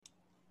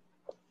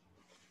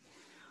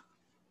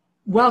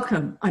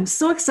Welcome. I'm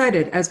so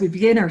excited as we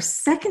begin our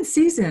second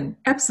season,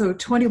 episode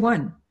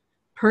 21,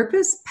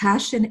 Purpose,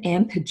 Passion,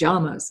 and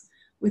Pajamas,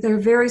 with our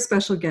very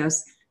special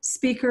guest,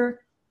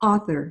 speaker,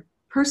 author,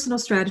 personal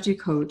strategy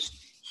coach,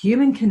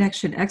 human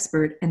connection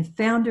expert, and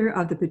founder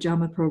of the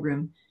Pajama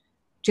Program,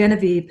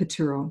 Genevieve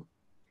Piturro.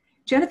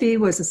 Genevieve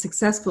was a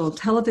successful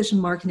television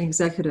marketing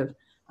executive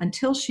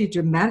until she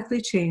dramatically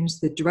changed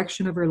the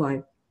direction of her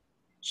life.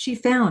 She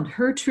found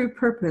her true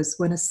purpose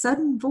when a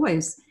sudden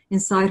voice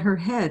inside her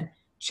head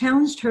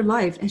challenged her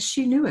life as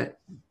she knew it.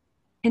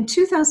 In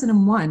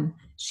 2001,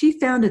 she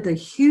founded the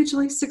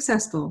hugely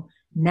successful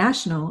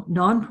national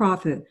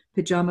nonprofit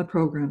Pajama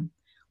Program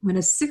when a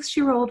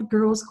 6-year-old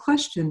girl's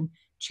question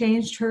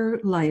changed her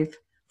life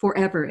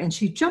forever, and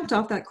she jumped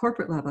off that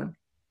corporate ladder.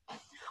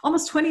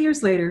 Almost 20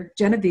 years later,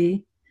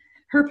 Genevieve,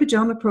 her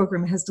Pajama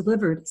Program has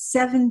delivered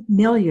 7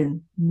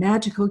 million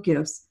magical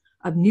gifts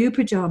of new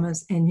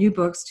pajamas and new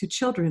books to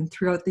children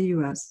throughout the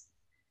U.S.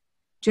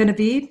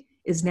 Genevieve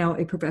is now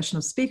a professional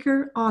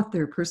speaker,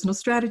 author, personal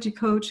strategy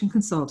coach, and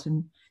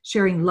consultant,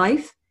 sharing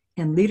life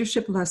and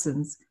leadership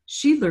lessons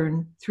she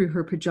learned through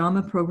her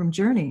Pajama Program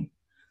journey.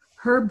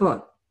 Her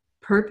book,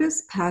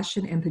 Purpose,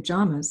 Passion, and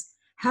Pajamas,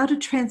 How to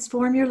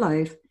Transform Your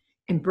Life,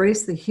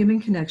 Embrace the Human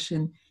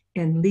Connection,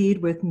 and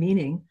Lead with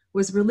Meaning,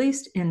 was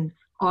released in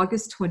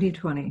August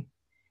 2020.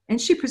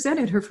 And she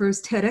presented her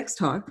first TEDx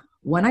talk,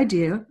 One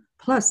Idea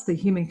plus the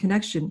Human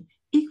Connection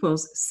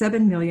equals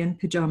 7 million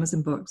pajamas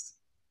and books.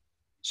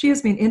 She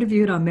has been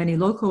interviewed on many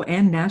local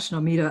and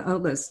national media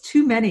outlets,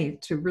 too many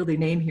to really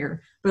name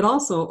here, but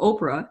also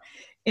Oprah.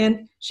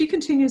 And she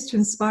continues to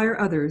inspire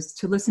others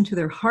to listen to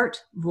their heart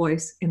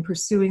voice in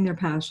pursuing their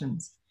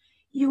passions.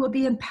 You will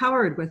be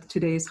empowered with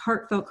today's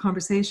heartfelt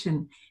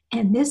conversation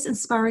and this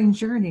inspiring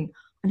journey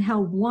on how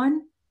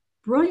one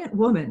brilliant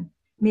woman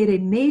made a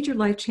major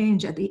life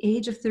change at the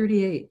age of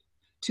 38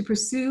 to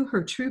pursue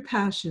her true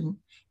passion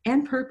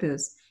and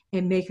purpose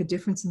and make a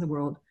difference in the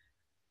world.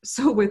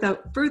 So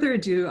without further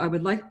ado, I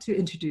would like to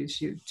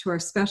introduce you to our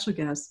special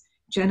guest,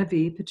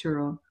 Genevieve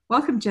Piturro.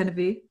 Welcome,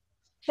 Genevieve.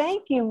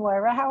 Thank you,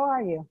 Moira. How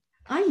are you?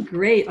 I'm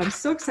great. I'm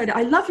so excited.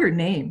 I love your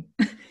name.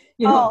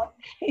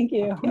 Thank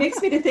you. It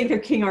makes me to think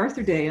of King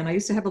Arthur Day, and I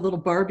used to have a little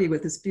Barbie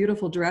with this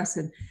beautiful dress.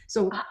 And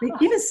so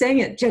even saying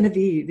it,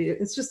 Genevieve,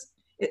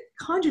 it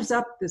conjures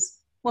up this,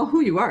 who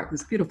you are,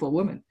 this beautiful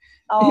woman.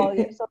 Oh,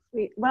 you're so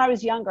sweet. When I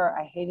was younger,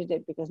 I hated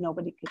it because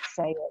nobody could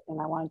say it,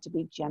 and I wanted to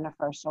be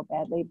Jennifer so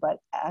badly. But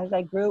as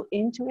I grew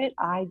into it,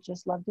 I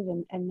just loved it,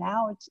 and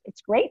now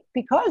it's great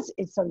because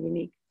it's so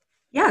unique.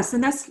 Yes,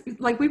 and that's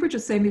like we were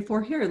just saying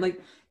before here.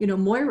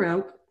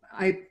 Moira,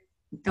 I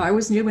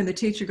always knew when the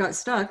teacher got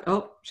stuck.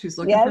 Oh, she's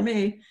looking for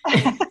me.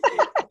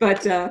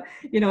 But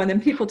and then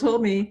people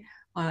told me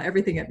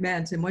everything it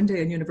meant. And one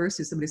day in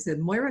university, somebody said,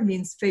 Moira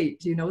means fate.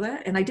 Do you know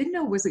that? And I didn't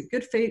know, was it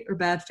good fate or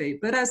bad fate?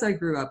 But as I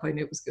grew up, I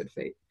knew it was good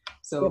fate.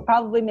 So you'll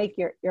probably make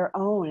your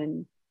own.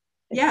 And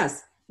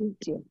yes.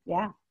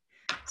 Yeah.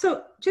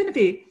 So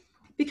Genevieve,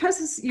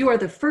 because you are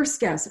the first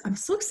guest, I'm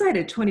so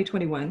excited,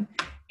 2021.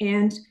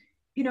 And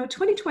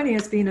 2020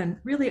 has been a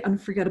really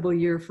unforgettable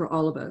year for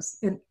all of us.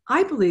 And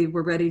I believe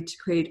we're ready to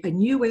create a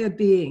new way of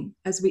being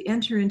as we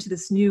enter into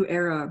this new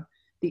era,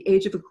 the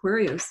age of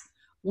Aquarius,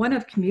 one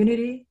of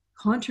community,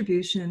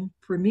 contribution,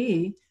 for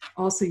me,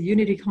 also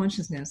unity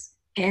consciousness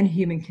and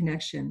human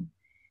connection.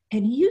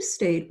 And you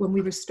state when we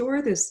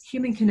restore this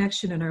human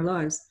connection in our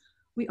lives,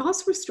 we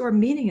also restore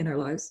meaning in our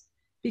lives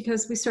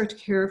because we start to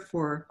care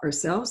for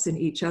ourselves and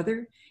each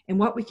other and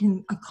what we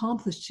can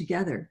accomplish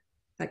together,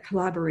 that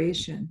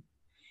collaboration.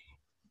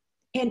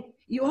 And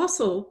you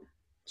also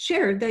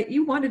shared that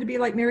you wanted to be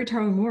like Mary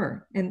Tyler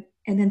Moore. And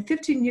then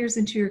 15 years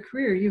into your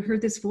career, you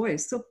heard this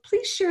voice. So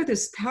please share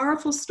this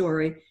powerful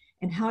story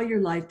and how your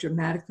life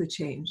dramatically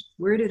changed.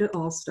 Where did it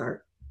all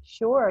start?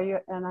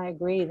 Sure, and I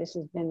agree. This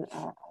has been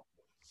a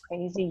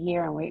crazy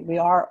year, and we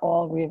are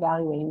all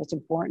reevaluating what's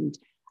important.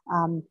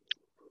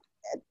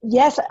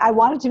 Yes, I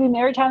wanted to be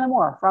Mary Tyler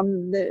Moore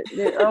from the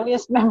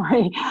earliest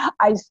memory.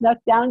 I snuck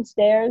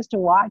downstairs to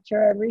watch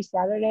her every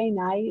Saturday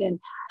night, and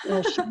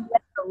she had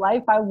the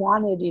life I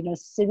wanted.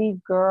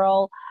 City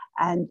girl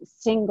and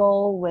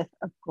single with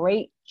a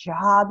great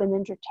job in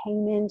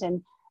entertainment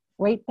and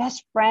great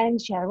best friend.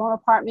 She had her own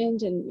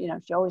apartment,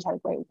 and she always had a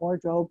great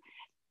wardrobe.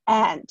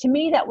 And to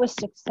me, that was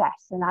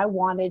success. And I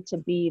wanted to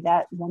be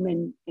that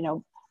woman,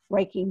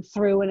 breaking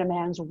through in a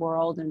man's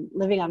world and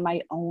living on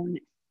my own.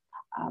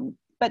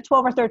 But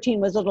 12 or 13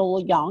 was a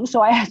little young,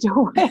 so I had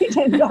to wait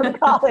and go to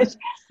college.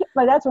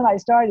 But that's when I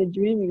started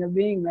dreaming of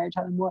being Mary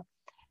Tyler Moore.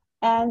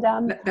 And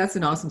that's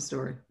an awesome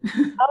story.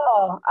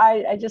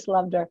 I just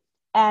loved her,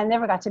 and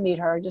never got to meet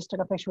her. Just took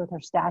a picture with her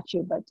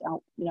statue, but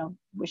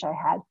wish I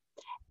had.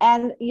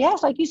 And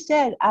yes, like you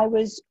said, I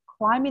was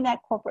climbing that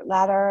corporate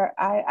ladder.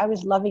 I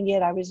was loving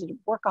it. I was a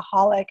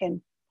workaholic, and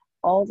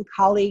all the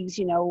colleagues,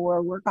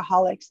 were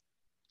workaholics.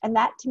 And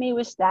that to me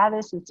was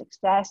status and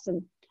success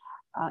and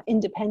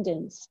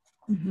independence.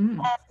 Mm-hmm.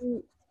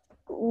 And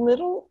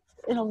little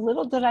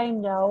did I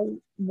know,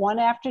 one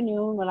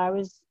afternoon when I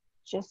was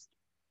just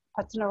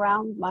putzing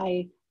around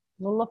my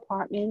little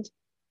apartment,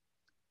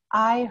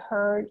 I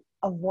heard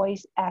a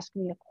voice ask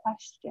me a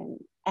question.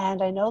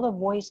 And I know the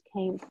voice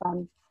came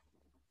from,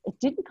 it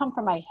didn't come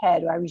from my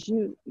head. I was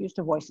used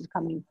to voices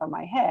coming from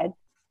my head,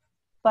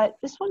 but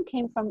this one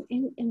came from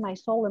in my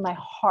soul, in my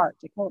heart.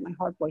 I call it my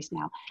heart voice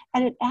now.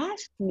 And it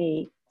asked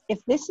me,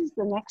 if this is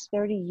the next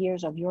 30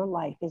 years of your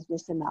life, is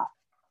this enough?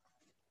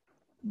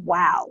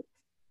 Wow.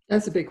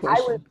 That's a big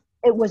question.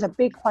 It was a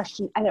big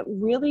question. And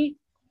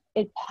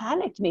it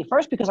panicked me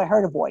first because I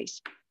heard a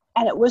voice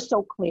and it was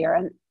so clear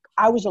and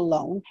I was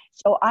alone.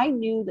 So I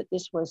knew that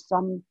this was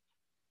some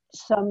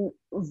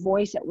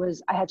voice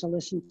I had to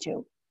listen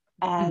to.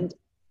 And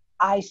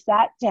I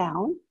sat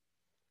down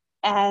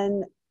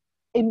and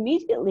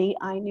immediately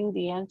I knew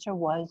the answer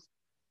was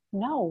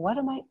no. What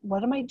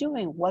am I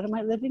doing? What am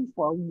I living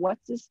for?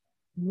 What's this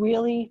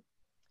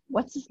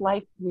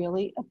life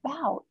really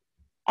about?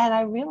 And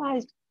I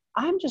realized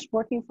I'm just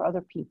working for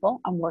other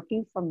people. I'm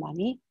working for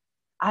money.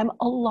 I'm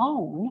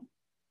alone.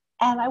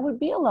 And I would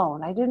be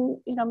alone. I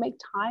didn't, make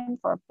time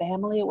for a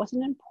family. It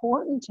wasn't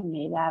important to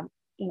me to have,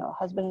 a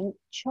husband and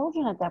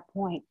children at that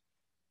point.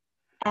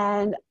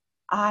 And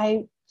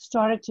I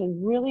started to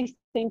really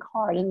think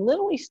hard and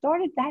literally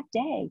started that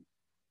day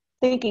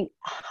thinking,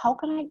 how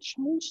can I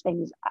change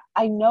things?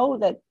 I know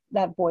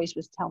that voice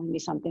was telling me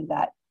something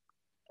that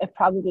it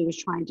probably was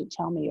trying to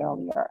tell me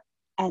earlier.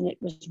 And it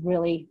was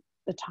really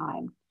the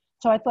time.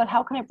 So I thought,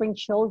 how can I bring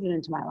children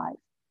into my life?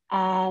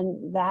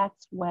 And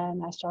that's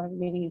when I started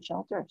reading in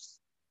shelters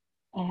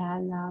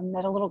and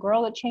met a little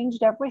girl that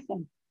changed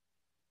everything.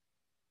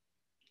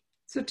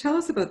 So tell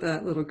us about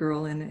that little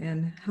girl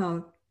and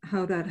how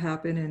that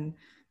happened and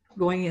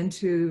going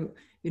into,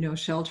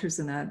 shelters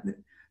and that.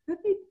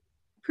 That'd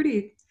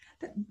be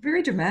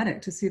very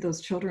dramatic to see those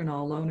children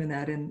all alone in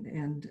that.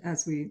 And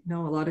as we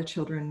know, a lot of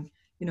children,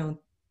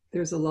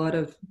 there's a lot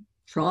of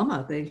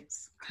trauma they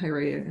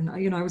carry. And,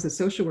 I was a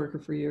social worker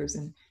for years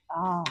and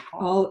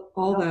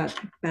all that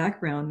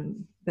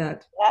background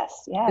that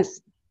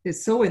yes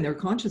is so in their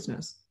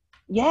consciousness.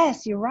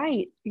 Yes, you're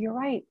right.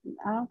 I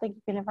don't think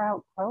you can ever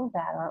outgrow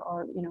that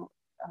or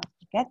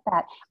forget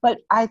that. But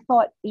I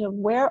thought,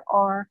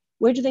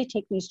 where do they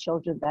take these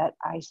children that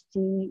I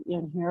see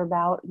and hear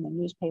about in the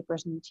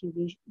newspapers and the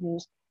TV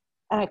news?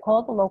 And I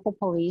called the local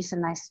police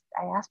and I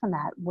asked them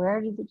that,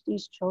 where did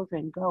these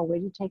children go? Where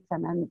do you take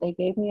them? And they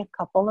gave me a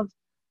couple of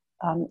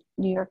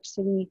New York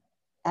City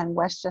and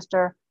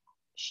Westchester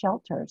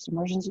shelters,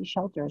 emergency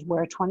shelters,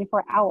 where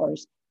 24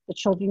 hours the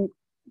children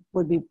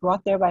would be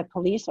brought there by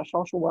police or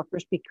social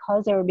workers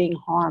because they were being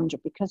harmed or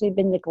because they'd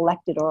been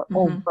neglected or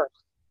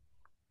worse.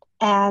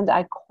 And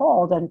I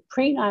called, and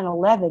pre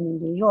 9/11 in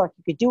New York,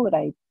 you could do what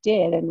I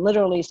did and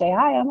literally say,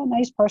 hi, I'm a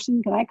nice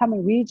person. Can I come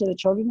and read to the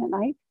children at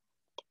night?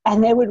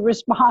 And they would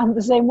respond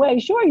the same way.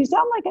 Sure, you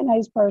sound like a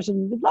nice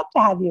person. We'd love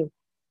to have you.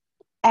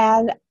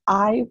 And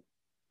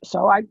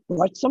so I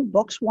bought some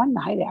books one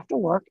night after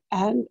work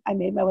and I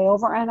made my way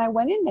over and I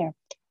went in there.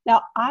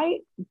 Now, I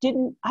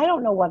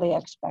don't know what I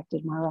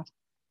expected, Myra,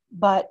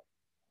 but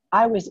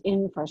I was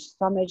in for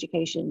some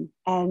education.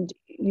 And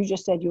you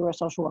just said you were a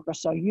social worker,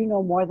 so you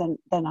know more than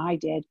I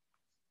did.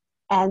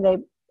 And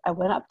I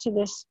went up to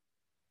this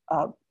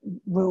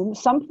room.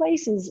 Some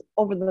places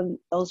over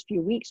those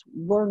few weeks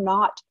were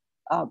not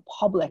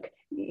public.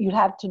 You'd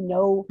have to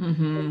know,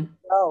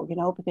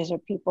 because there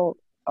are people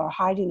are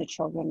hiding the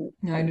children.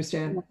 I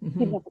understand.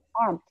 Keeping them from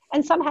harm.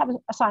 And some have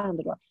a sign on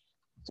the door.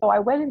 So I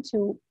went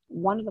into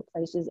one of the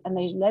places and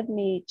they led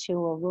me to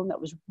a room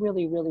that was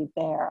really, really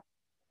bare.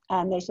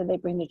 And they said they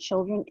bring the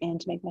children in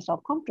to make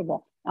myself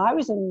comfortable. Now I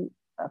was in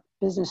a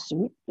business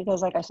suit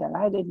because, like I said,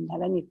 I didn't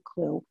have any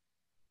clue.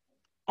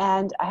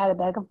 And I had a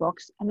bag of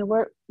books and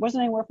there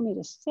wasn't anywhere for me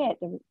to sit.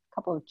 There were a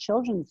couple of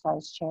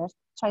children's-sized chairs.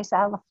 So I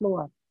sat on the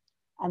floor.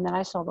 And then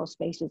I saw those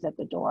faces at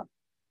the door.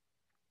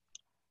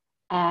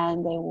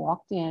 And they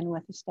walked in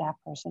with a staff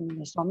person and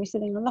they saw me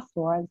sitting on the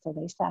floor. And so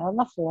they sat on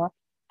the floor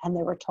and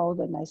they were told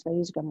that a nice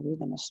lady's going to read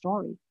them a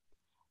story.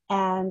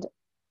 And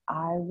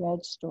I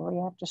read story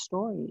after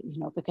story,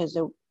 because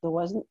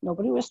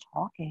nobody was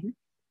talking.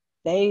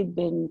 They'd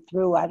been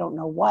through, I don't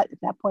know what.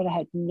 At that point, I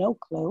had no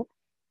clue.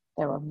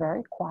 They were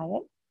very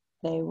quiet.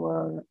 They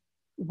were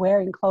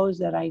wearing clothes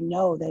that I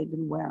know they'd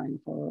been wearing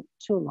for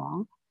too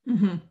long.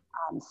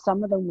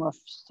 Some of them were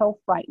so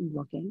frightened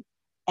looking.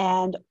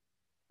 And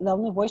the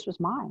only voice was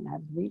mine.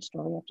 I'd read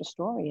story after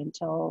story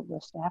until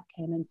the staff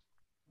came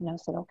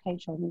and, said, okay,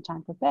 children,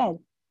 time for bed.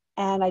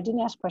 And I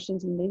didn't ask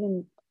questions and they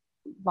didn't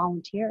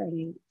volunteer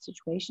any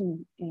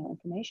situation,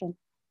 information.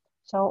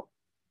 So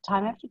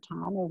time after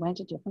time, I went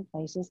to different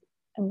places.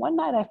 And one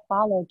night I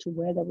followed to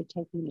where they were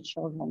taking the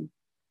children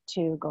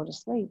to go to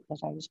sleep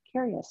because I was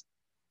curious.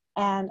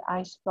 And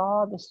I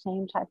saw the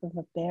same type of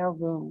a bare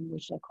room,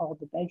 which they called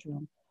the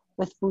bedroom,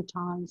 with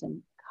futons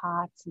and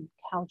cots and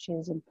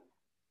couches and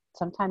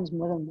sometimes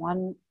more than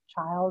one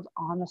child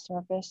on the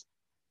surface.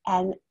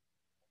 And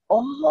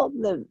all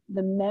the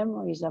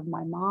memories of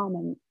my mom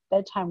and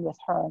bedtime with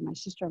her and my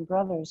sister and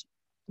brothers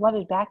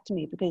flooded back to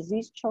me because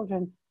these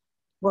children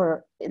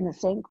were in the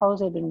same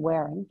clothes they'd been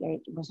wearing. There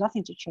was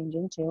nothing to change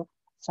into.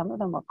 Some of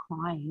them were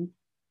crying.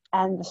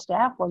 And the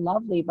staff were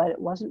lovely, but it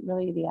wasn't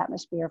really the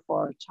atmosphere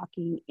for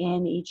tucking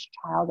in each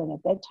child in a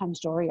bedtime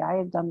story. I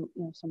had done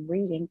some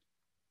reading.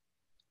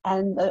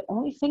 And the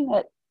only thing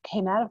that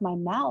came out of my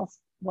mouth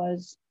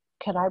was,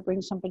 could I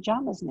bring some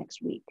pajamas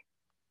next week?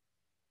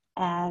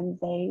 And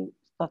they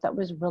thought that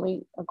was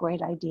really a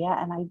great idea.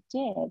 And I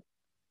did.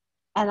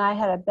 And I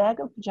had a bag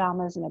of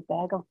pajamas and a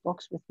bag of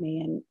books with me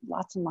and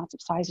lots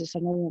of sizes so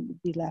no one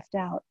would be left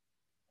out.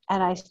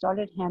 And I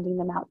started handing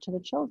them out to the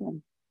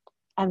children.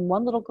 And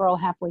one little girl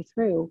halfway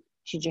through,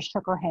 she just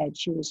shook her head.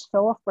 She was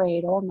so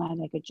afraid all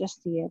night, I could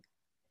just see it.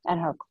 And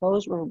her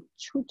clothes were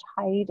too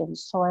tight and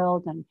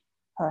soiled, and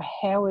her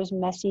hair was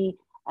messy.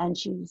 And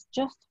she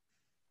just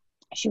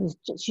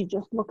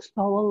looked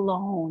so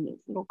alone, this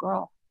little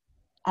girl.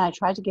 And I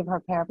tried to give her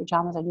a pair of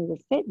pajamas I knew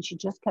would fit, and she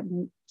just kept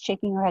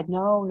shaking her head,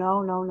 no,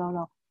 no, no, no,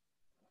 no.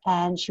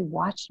 And she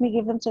watched me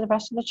give them to the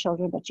rest of the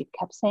children, but she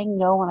kept saying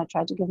no when I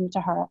tried to give them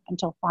to her,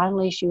 until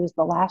finally she was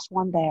the last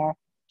one there.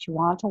 She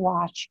wanted to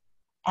watch.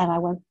 And I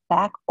went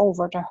back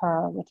over to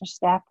her with her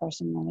staff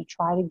person, and I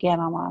tried again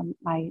I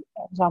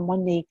was on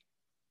one knee,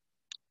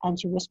 and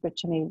she whispered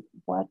to me,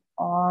 what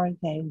are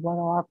they? What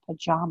are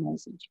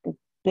pajamas? And she could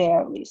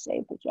barely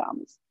say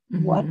pajamas.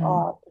 Mm-hmm. What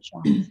are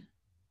pajamas?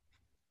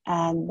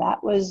 And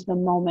that was the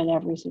moment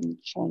everything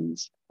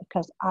changed,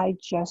 because I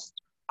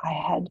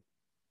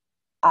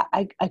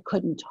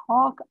couldn't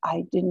talk.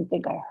 I didn't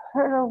think I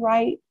heard her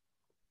right.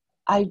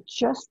 I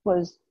just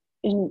was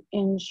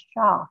in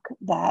shock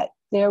that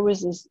there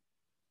was this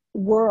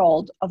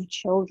world of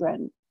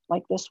children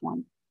like this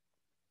one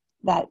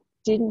that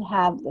didn't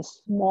have the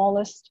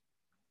smallest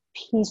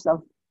piece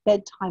of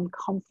bedtime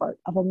comfort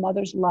of a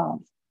mother's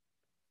love,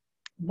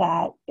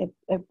 that it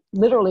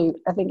literally,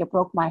 I think it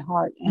broke my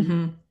heart. And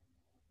mm-hmm.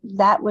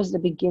 That was the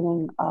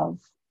beginning of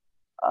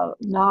a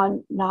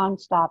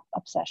non-stop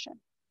obsession.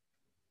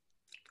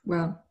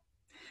 Well,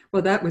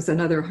 that was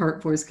another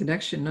heart voice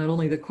connection. Not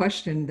only the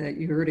question that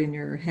you heard in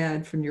your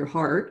head from your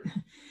heart,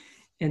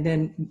 and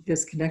then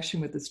this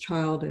connection with this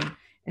child,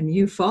 and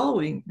you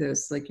following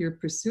this, like you're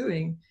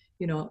pursuing,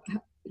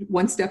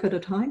 one step at a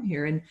time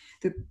here, and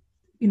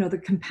the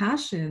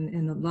compassion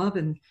and the love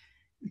and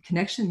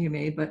connection you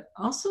made, but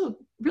also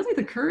really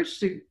the courage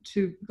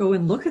to go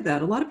and look at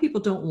that. A lot of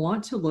people don't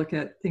want to look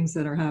at things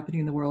that are happening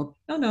in the world.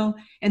 No.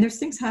 And there's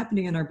things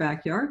happening in our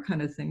backyard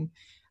kind of thing.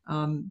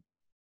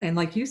 And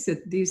like you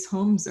said, these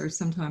homes are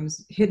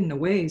sometimes hidden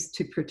away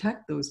to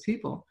protect those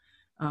people.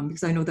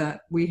 Because I know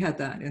that we had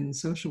that in the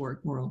social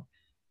work world.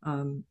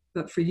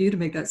 But for you to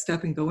make that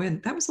step and go in,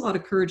 that was a lot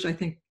of courage, I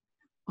think,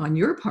 on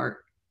your part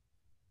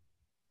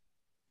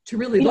to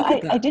really look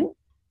at that. I didn't,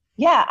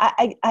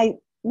 I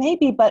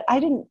maybe, but I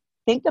didn't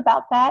think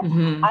about that.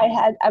 Mm-hmm.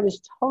 I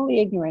was totally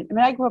ignorant. I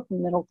mean, I grew up in a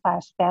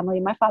middle-class family.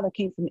 My father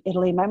came from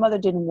Italy. My mother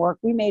didn't work.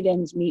 We made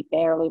ends meet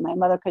barely. My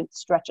mother could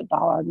stretch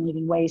 $1 a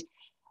million ways.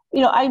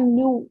 I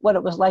knew what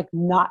it was like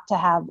not to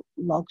have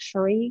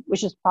luxury,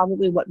 which is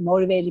probably what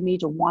motivated me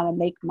to want to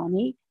make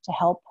money to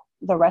help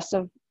the rest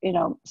of,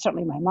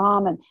 certainly my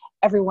mom and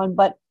everyone.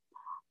 But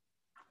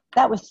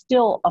that was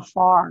still a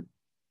far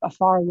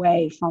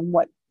way from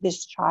what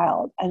this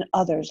child and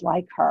others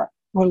like her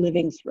were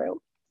living through.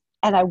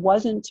 And I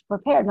wasn't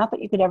prepared. Not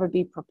that you could ever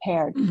be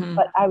prepared, mm-hmm.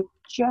 but I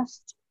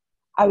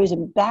was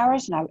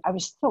embarrassed, and I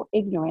was so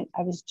ignorant.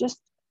 I was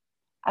just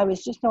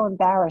so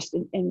embarrassed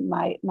in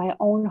my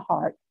own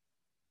heart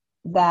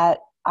that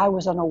I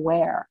was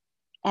unaware.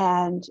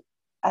 And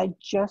at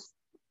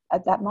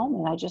that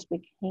moment, I just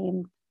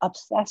became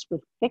obsessed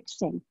with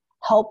fixing,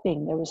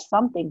 helping. There was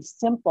something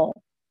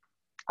simple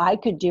I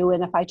could do.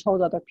 And if I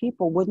told other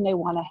people, wouldn't they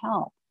want to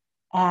help?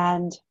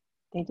 And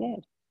they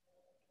did.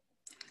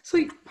 So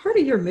part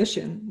of your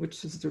mission,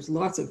 which is there's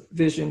lots of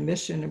vision,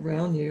 mission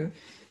around you,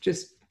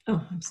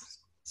 I'm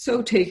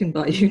so taken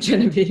by you,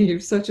 Genevieve. You're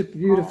such a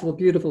beautiful,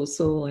 beautiful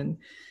soul. And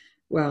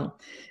wow,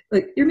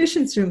 like your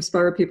mission is to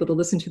inspire people to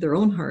listen to their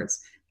own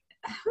hearts.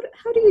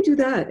 How do you do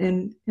that?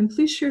 And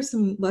please share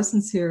some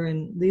lessons here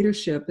in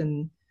leadership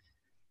and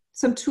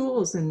some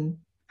tools and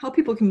how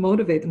people can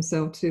motivate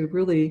themselves to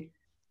really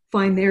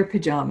find their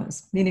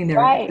pajamas, meaning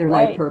their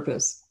life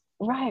purpose.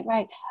 Right.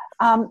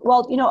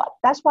 Well,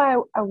 that's why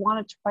I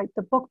wanted to write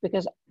the book,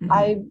 because mm-hmm.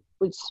 I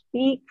would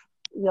speak,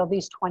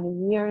 these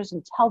 20 years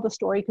and tell the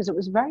story, because it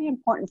was very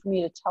important for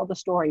me to tell the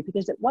story,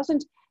 because it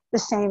wasn't the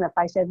same if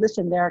I said,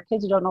 listen, there are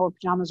kids who don't know what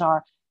pajamas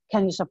are.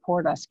 Can you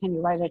support us? Can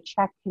you write a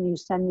check? Can you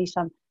send me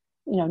some,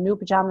 new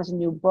pajamas and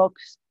new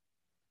books?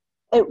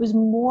 It was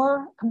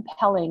more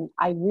compelling,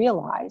 I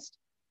realized,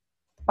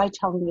 by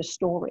telling the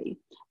story,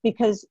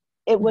 because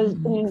it was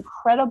mm-hmm. an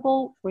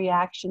incredible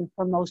reaction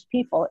for most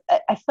people.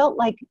 I felt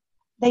like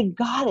they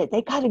got it.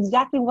 They got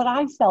exactly what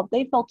I felt.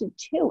 They felt it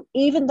too,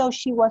 even though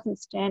she wasn't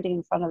standing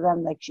in front of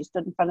them like she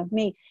stood in front of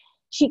me.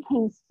 She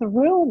came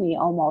through me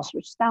almost,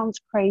 which sounds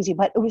crazy,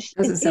 but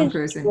it sound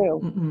crazy. True.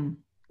 Mm-mm.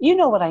 You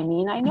know what I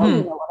mean. I know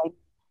you know what I mean.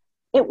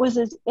 It was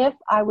as if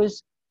I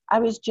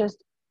was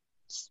just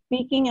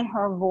speaking in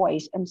her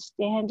voice and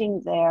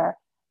standing there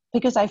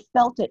because I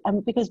felt it,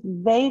 and because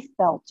they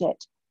felt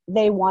it.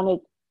 They wanted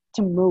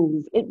to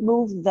move. It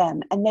moved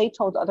them. And they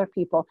told other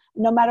people,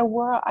 no matter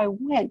where I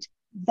went,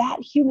 that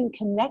human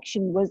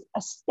connection was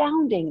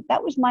astounding.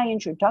 That was my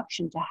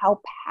introduction to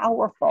how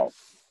powerful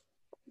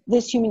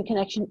this human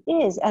connection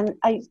is. And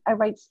I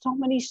write so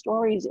many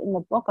stories in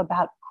the book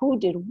about who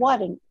did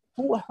what and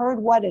who heard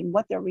what and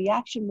what their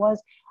reaction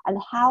was and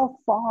how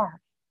far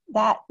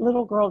that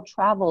little girl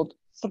traveled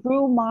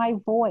through my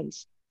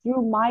voice,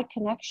 through my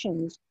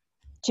connections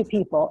to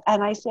people.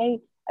 And I say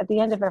at the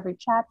end of every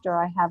chapter,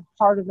 I have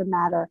heart of the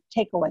matter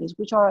takeaways,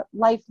 which are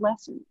life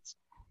lessons.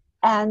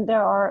 And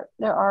there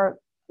are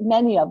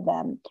many of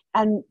them.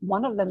 And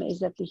one of them is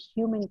that the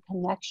human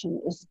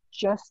connection is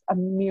just a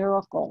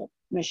miracle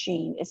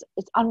machine. It's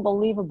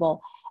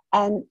unbelievable.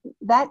 And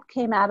that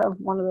came out of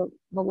one of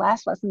the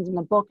last lessons in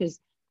the book is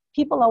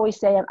people always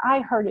say, and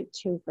I heard it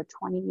too for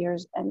 20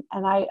 years, and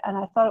I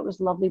thought it was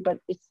lovely, but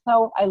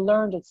I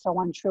learned it's so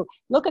untrue.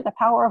 Look at the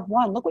power of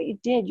one. Look what you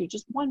did. You're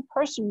just one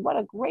person. What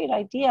a great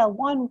idea.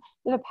 One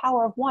with the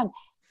power of one.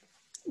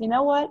 You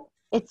know what?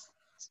 It's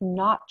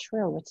not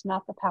true. It's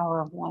not the power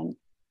of one.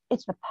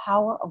 It's the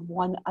power of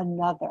one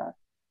another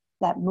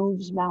that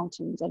moves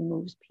mountains and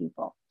moves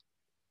people.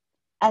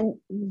 And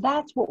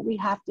that's what we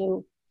have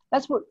to,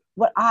 that's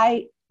what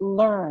I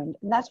learned.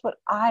 And that's what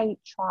I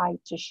try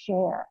to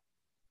share.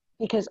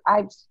 Because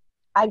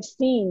I've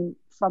seen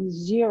from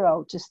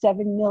 0 to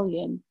 7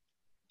 million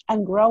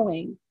and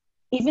growing,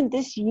 even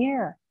this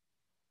year,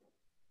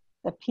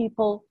 the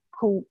people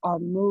who are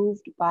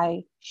moved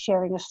by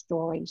sharing a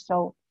story.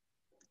 So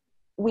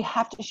we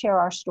have to share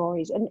our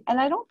stories. And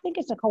I don't think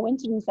it's a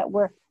coincidence that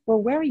we're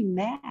wearing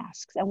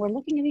masks and we're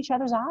looking in each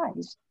other's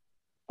eyes.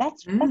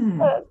 That's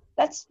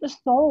the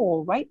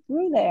soul right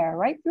through there,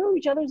 right through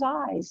each other's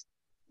eyes.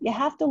 You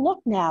have to look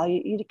now.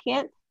 You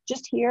can't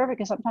just hear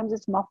because sometimes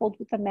it's muffled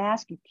with the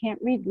mask. You can't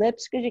read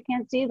lips because you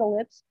can't see the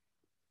lips.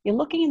 You're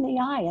looking in the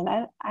eye.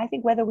 And I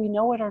think whether we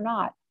know it or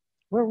not,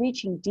 we're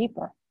reaching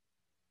deeper.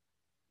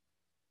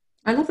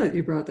 I love that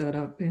you brought that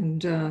up.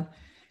 And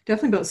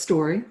definitely about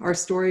story. Our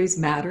stories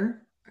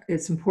matter.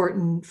 It's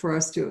important for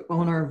us to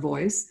own our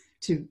voice,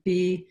 to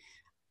be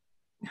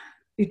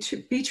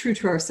true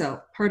to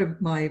ourselves. Part of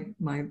my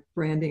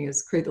branding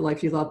is create the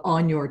life you love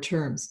on your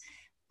terms.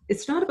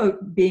 It's not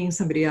about being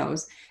somebody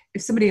else.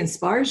 If somebody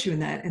inspires you in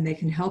that and they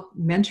can help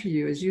mentor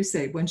you, as you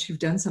say, once you've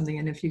done something,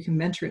 and if you can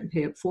mentor it and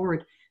pay it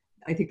forward,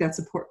 I think that's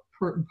an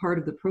important part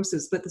of the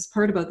process. But this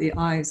part about the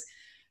eyes,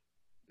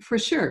 for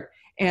sure.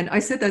 And I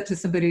said that to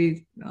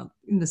somebody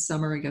in the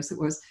summer, I guess it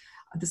was,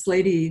 this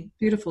lady,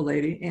 beautiful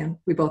lady, and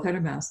we both had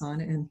our masks on,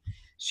 and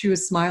she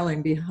was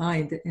smiling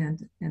behind,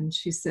 and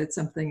she said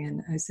something,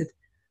 and I said,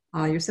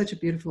 you're such a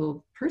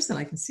beautiful person,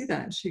 I can see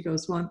that. And she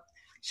goes, well,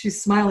 she's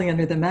smiling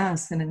under the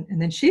mask, and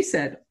then she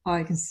said,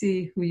 I can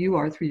see who you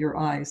are through your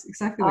eyes,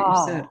 exactly what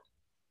you said.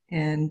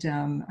 And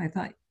I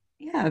thought,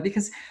 yeah,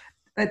 because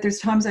there's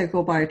times I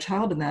go by a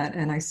child in that,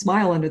 and I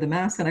smile under the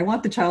mask, and I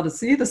want the child to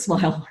see the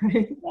smile,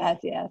 right?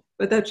 Yes.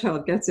 But that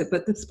child gets it.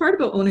 But it's part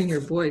about owning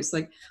your voice.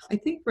 Like, I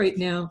think right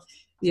now,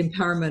 the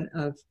empowerment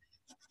of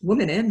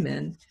women and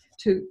men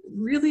to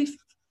really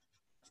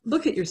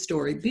look at your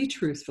story, be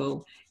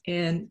truthful.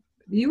 And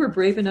you were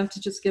brave enough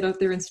to just get out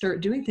there and start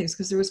doing things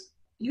because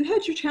you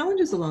had your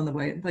challenges along the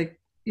way, like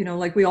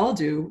we all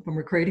do when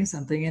we're creating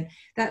something. And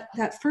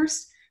that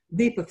first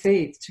leap of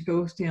faith to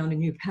go down a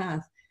new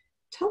path,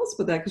 tell us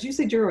about that, because you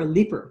said you're a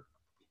leaper.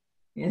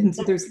 And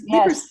so there's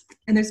leapers,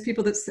 and there's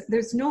people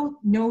there's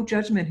no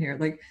judgment here.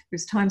 Like,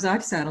 there's times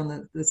I've sat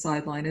on the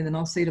sideline, and then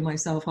I'll say to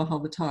myself, I'll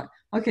have a talk.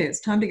 Okay, it's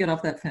time to get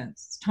off that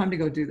fence. It's time to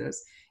go do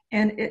this.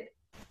 And it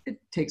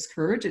takes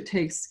courage. It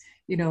takes,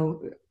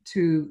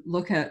 to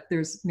look at,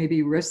 there's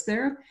maybe risk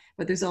there,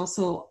 but there's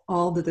also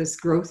all of this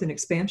growth and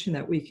expansion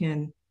that we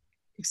can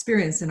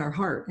experience in our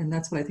heart. And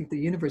that's what I think the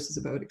universe is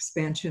about,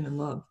 expansion and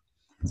love.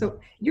 So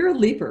you're a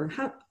leaper.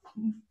 How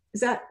is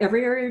that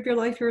every area of your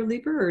life you're a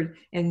leaper,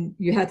 and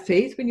you had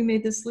faith when you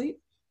made this leap?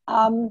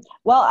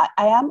 Well,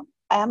 I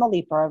am a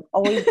leaper. I've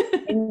always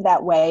been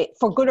that way,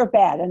 for good or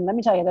bad. And let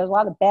me tell you, there's a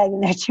lot of bad in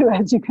there too,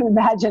 as you can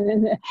imagine,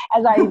 and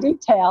as I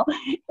detail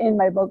in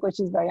my book, which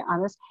is very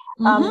honest.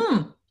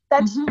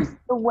 That's just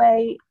the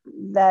way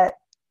that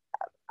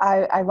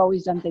I've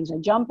always done things. I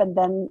jump and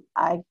then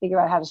I figure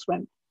out how to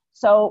swim.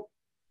 So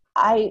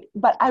I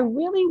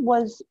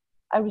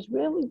was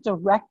really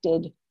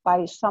directed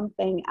by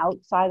something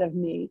outside of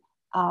me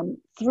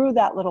through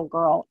that little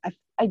girl.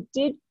 I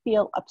did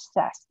feel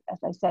obsessed, as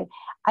I said.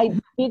 I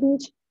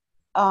didn't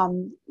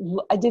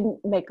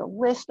make a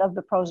list of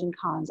the pros and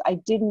cons. I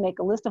didn't make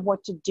a list of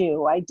what to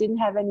do. I didn't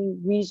have any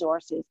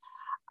resources.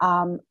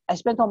 I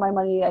spent all my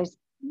money. I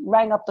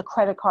rang up the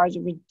credit cards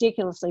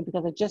ridiculously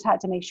because I just had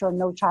to make sure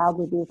no child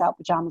would be without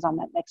pajamas on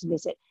that next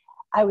visit.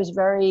 I was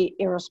very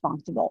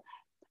irresponsible,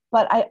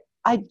 but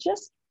I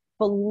just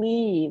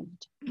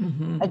believed.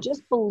 I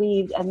just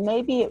believed, and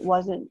maybe it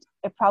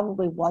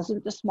probably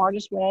wasn't the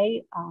smartest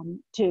way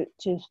to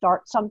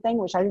start something,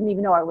 which I didn't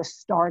even know I was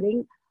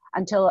starting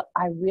until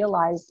I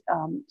realized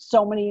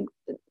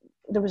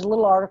there was a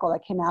little article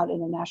that came out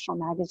in a national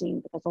magazine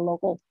because a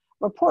local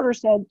reporter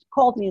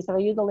called me and said, "Are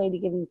you the lady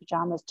giving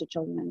pajamas to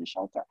children in the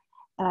shelter?"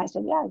 And I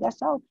said, "Yeah, I guess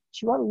so."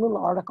 She wrote a little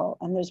article,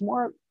 and there's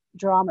more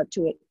drama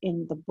to it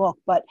in the book.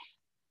 But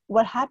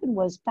what happened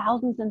was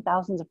thousands and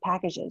thousands of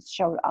packages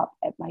showed up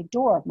at my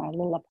door of my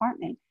little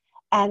apartment.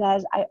 And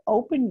as I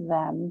opened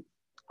them,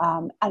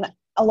 and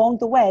along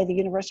the way, the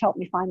universe helped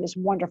me find this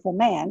wonderful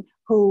man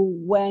who,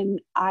 when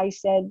I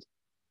said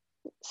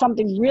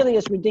something really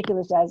as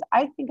ridiculous as,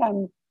 "I think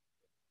I'm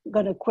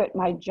going to quit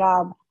my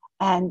job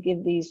and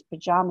give these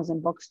pajamas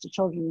and books to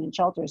children in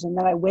shelters." And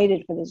then I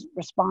waited for this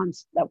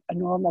response that a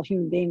normal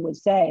human being would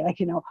say, like,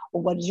 "Well,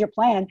 what is your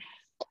plan?"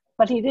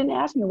 But he didn't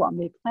ask me what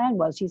my plan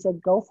was. He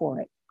said, "Go for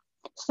it."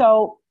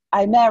 So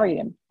I married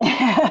him.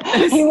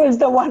 He was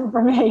the one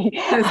for me.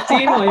 That's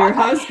Dino, your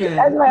husband.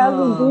 That's my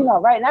husband, Dino,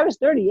 right? And I was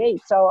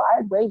 38, so I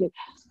had waited.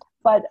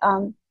 But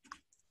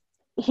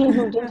he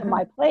moved into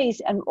my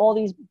place, and all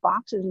these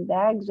boxes and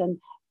bags and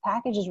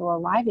packages were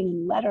arriving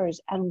in letters,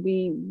 and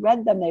we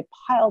read them. They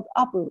piled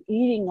up. We were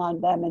eating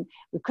on them, and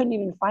we couldn't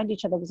even find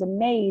each other. It was a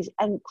maze,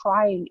 and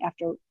crying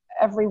after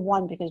every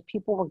one, because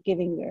people were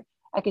giving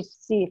I could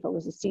see if it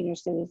was a senior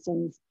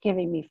citizen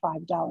giving me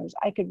 $5.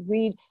 I could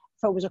read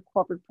if it was a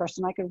corporate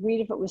person. I could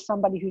read if it was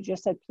somebody who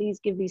just said, "Please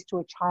give these to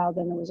a child,"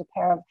 and there was a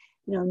pair of,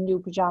 new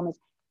pajamas.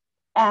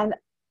 And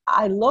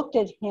I looked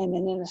at him,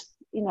 and in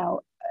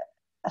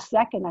a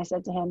second, I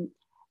said to him,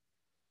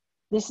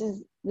 this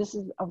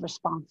is a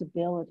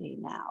responsibility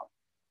now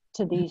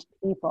to these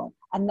people.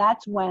 And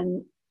that's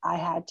when I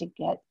had to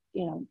get,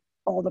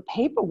 all the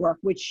paperwork,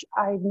 which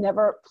I've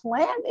never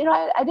planned.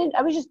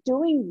 I was just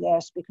doing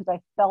this because I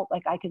felt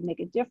like I could make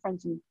a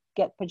difference and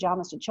get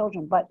pajamas to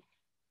children. But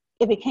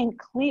it became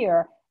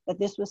clear that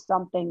this was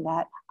something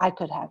that I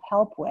could have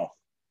help with.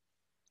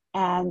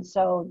 And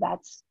so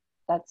that's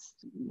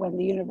when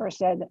the universe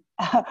said,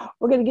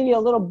 "We're going to give you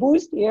a little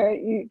boost here.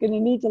 You're going to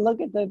need to look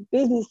at the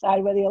business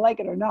side, whether you like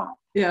it or not."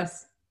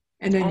 Yes.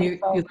 And then you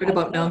learn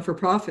about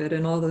non-for-profit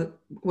and all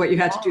what you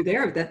had to do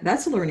there.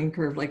 That's a learning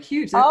curve, like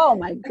huge. Oh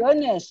my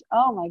goodness.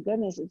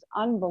 It's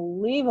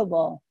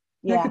unbelievable.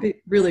 That could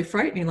be really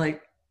frightening.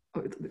 Like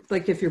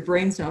if your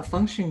brain's not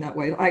functioning that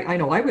way, I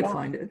know I would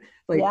find it.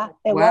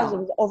 It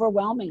was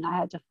overwhelming. I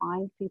had to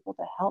find people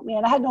to help me,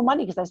 and I had no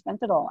money because I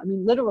spent it all. I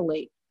mean,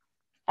 literally.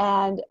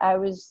 And I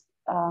was,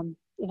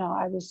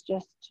 I was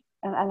just,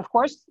 and of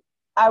course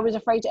I was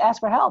afraid to ask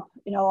for help.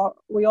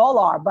 We all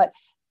are, but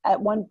at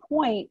one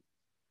point,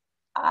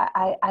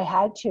 I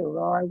had to,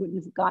 or I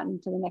wouldn't have gotten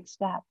to the next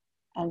step.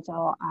 And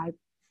so I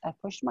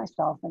pushed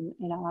myself, and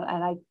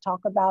and I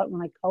talk about,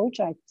 when I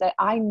coach, I say,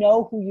 "I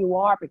know who you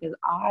are, because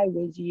I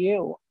was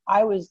you.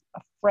 I was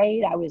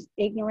afraid. I was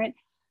ignorant.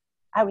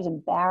 I was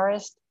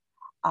embarrassed.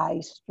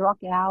 I struck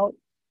out,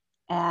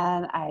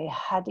 and I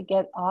had to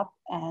get up."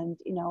 And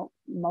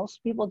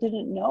most people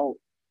didn't know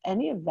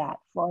any of that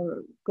for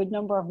a good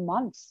number of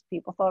months.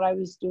 People thought I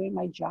was doing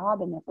my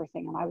job and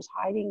everything, and I was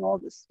hiding all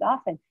this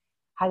stuff and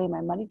hiding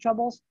my money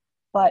troubles.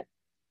 But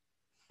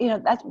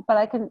but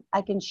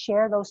I can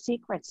share those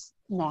secrets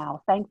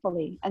now,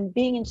 thankfully, and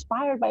being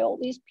inspired by all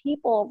these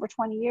people over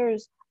 20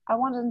 years. I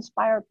want to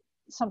inspire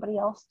somebody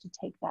else to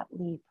take that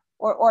leap,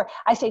 or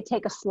I say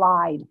take a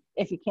slide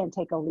if you can't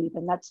take a leap.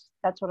 And that's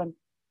what I'm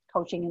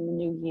coaching in the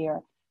new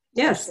year.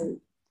 Yes.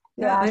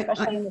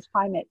 Especially in this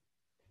climate.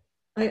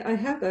 I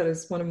have that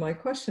as one of my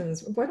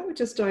questions. Why don't we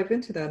just dive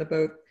into that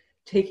about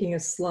taking a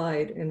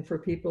slide, and for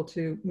people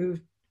to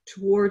move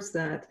towards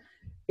that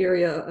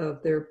area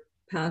of their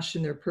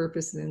passion, their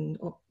purpose, and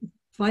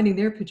finding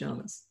their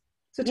pajamas.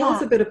 So tell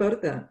us a bit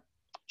about that.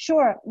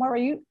 Sure. Maura,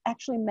 you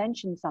actually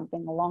mentioned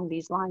something along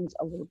these lines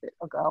a little bit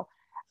ago.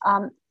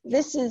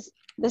 This is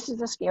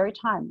a scary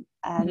time,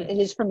 and it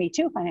is for me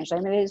too, financially.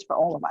 I mean, it is for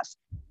all of us.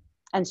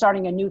 And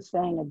starting a new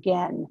thing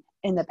again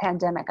in the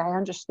pandemic, I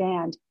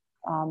understand,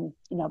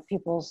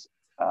 people's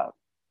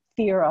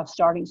fear of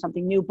starting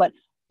something new, but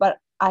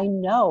I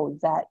know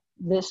that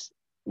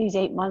these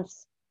 8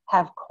 months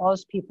have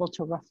caused people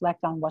to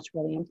reflect on what's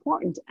really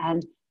important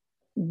and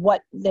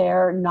what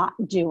they're not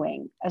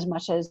doing as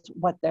much as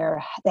what they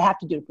have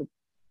to do to put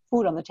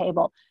food on the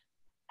table.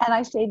 And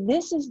I say,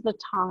 this is the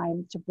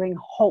time to bring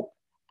hope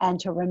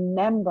and to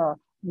remember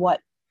what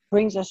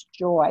brings us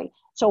joy.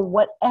 So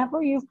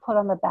whatever you've put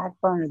on the back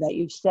burner that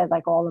you've said,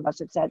 like all of us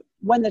have said,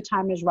 when the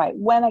time is right,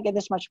 when I get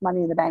this much money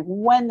in the bank,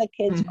 when the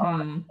kids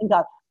are in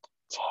God,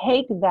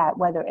 take that,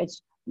 whether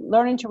it's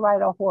learning to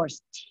ride a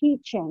horse,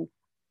 teaching,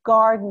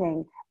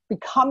 gardening,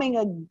 becoming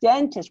a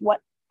dentist,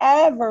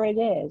 whatever it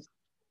is,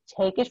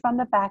 take it from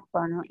the back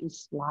burner and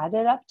slide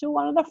it up to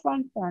one of the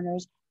front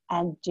burners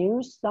and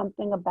do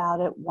something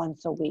about it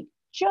once a week.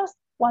 Just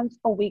once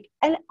a week,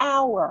 an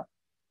hour.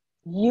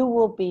 You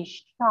will be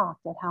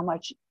shocked at how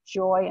much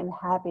joy and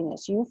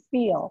happiness you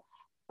feel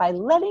by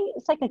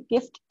it's like a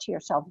gift to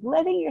yourself,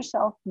 letting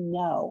yourself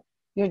know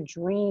your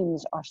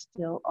dreams are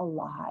still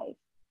alive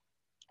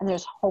and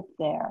there's hope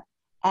there.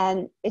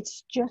 And it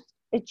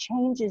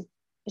changes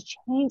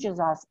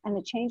us, and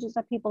it changes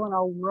the people in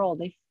our world.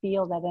 They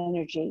feel that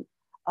energy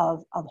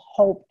of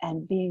hope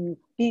and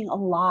being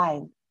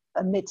alive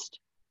amidst,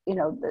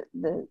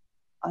 the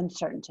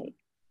uncertainty.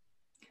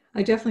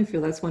 I definitely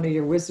feel that's one of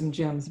your wisdom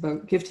gems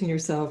about gifting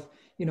yourself,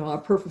 a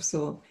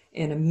purposeful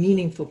and a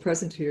meaningful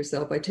present to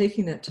yourself by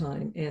taking that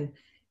time and,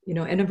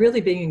 and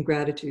really being in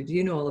gratitude.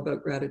 You know all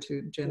about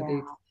gratitude, Yeah.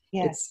 Genevieve.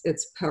 Yes.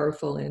 It's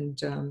powerful. And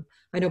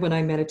I know when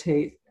I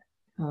meditate,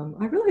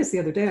 I realized the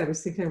other day, I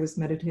was thinking I was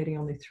meditating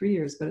only 3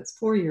 years, but it's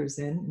 4 years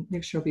in.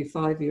 Next year will be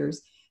 5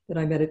 years that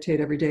I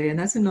meditate every day. And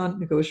that's a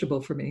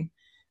non-negotiable for me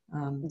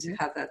to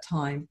have that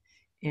time.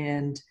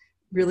 And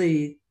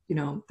really,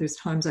 there's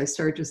times I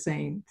start just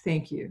saying,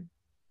 thank you,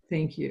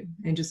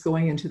 and just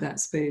going into that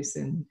space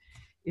and,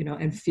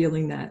 and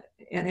feeling that.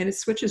 And it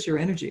switches your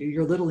energy.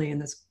 You're literally in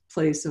this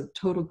place of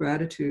total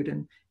gratitude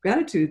and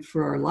gratitude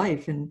for our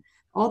life and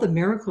all the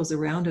miracles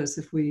around us.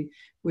 If we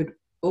would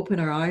open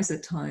our eyes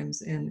at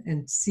times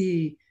and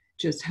see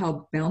just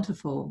how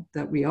bountiful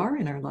that we are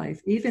in our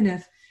life, even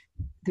if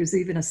there's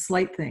even a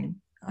slight thing.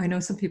 I know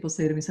some people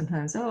say to me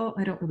sometimes, oh,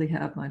 I don't really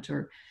have much,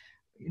 or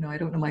I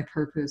don't know my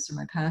purpose or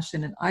my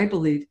passion. And I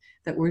believe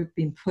that we're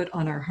being put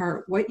on our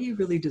heart what you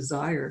really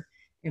desire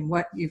and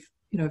what you've,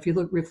 if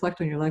you reflect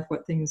on your life,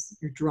 what things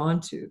you're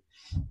drawn to,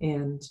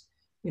 and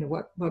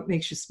what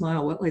makes you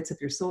smile, what lights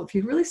up your soul. If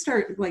you really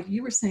start, like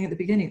you were saying at the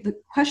beginning, the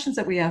questions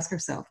that we ask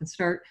ourselves and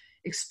start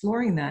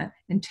exploring that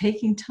and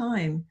taking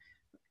time,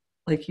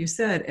 like you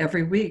said,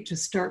 every week,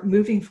 just start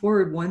moving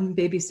forward one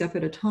baby step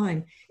at a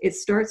time, it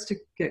starts to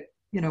get,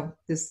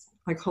 this,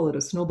 I call it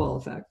a snowball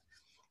effect.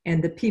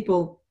 And the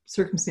people,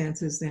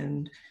 circumstances,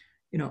 and,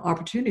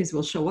 opportunities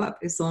will show up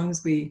as long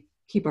as we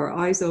keep our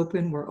eyes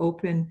open. We're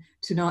open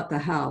to not the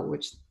how,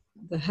 which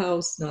the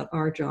how's not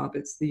our job,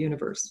 it's the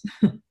universe.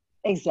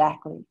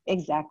 Exactly.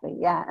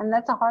 Yeah. And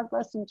that's a hard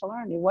lesson to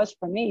learn. It was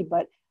for me,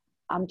 but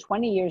I'm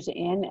 20 years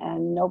in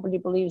and nobody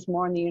believes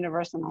more in the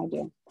universe than I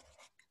do.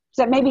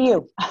 Except maybe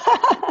you.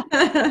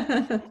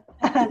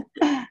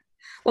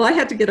 Well, I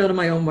had to get out of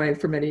my own way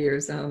for many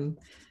years. I'm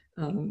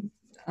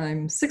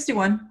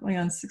 61, going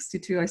on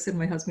 62. I said to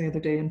my husband the other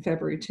day in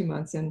February, 2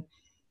 months. And,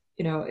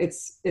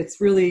 it's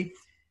really,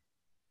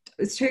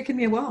 it's taken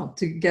me a while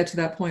to get to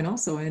that point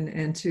also.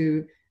 And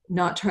to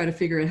not try to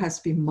figure it has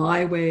to be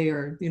my way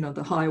or,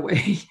 the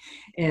highway.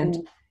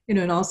 And,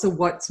 and also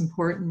what's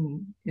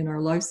important in our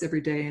lives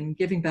every day, and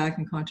giving back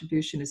and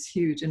contribution is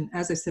huge. And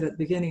as I said at the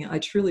beginning, I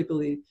truly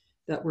believe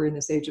that we're in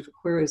this age of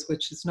Aquarius,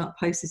 which is not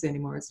Pisces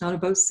anymore. It's not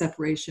about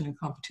separation and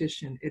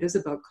competition. It is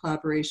about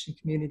collaboration,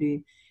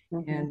 community,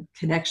 and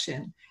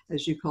connection,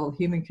 as you call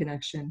human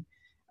connection,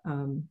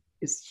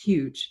 is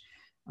huge.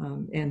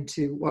 And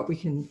to what we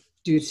can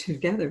do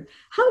together.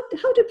 How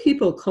do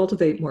people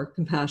cultivate more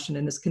compassion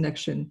and this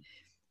connection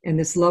and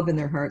this love in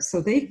their hearts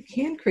so they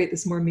can create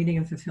this more meaning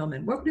and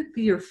fulfillment? What would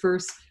be your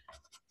first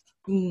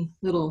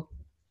little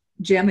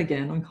gem?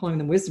 Again, I'm calling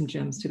them wisdom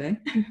gems today.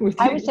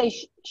 I would say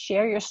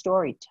share your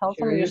story. Tell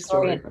someone your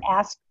story and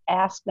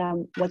ask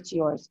them what's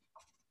yours.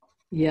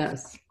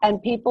 Yes.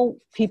 And people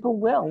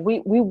will.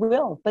 We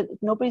will, but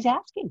nobody's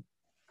asking.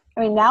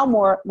 I mean, now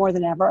more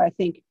than ever, I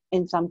think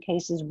in some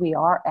cases we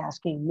are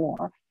asking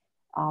more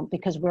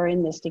because we're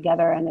in this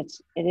together, and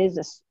it is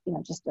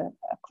just a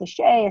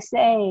cliche, a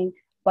saying,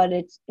 but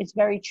it's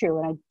very true.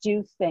 And I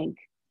do think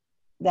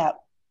that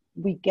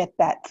we get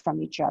that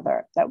from each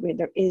other, that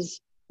there is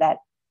that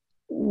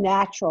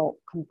natural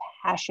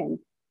compassion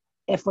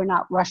if we're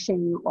not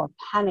rushing or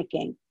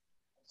panicking.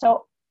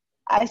 So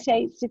I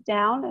say, sit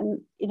down and,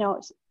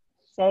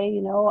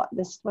 say,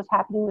 this is what's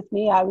happening with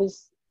me. I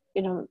was,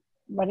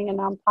 running a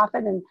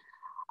nonprofit and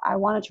I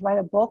wanted to write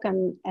a book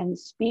and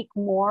speak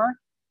more.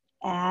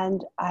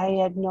 And I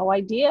had no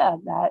idea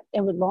that it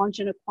would launch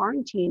in a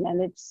quarantine,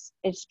 and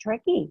it's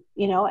tricky,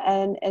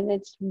 and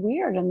it's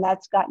weird. And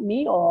that's got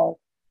me all,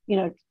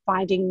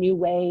 finding new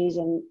ways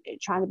and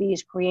trying to be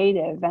as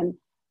creative. And,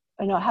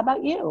 how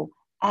about you?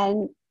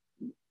 And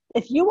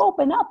if you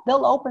open up,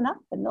 they'll open up,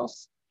 and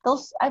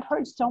I've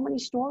heard so many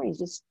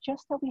stories. It's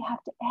just that we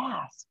have to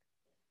ask.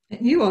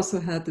 And you also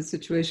had the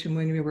situation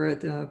when you were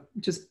at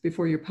just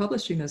before you're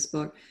publishing this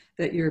book,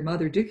 that your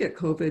mother did get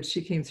COVID.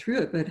 She came through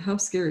it, but how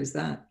scary is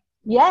that?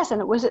 Yes, and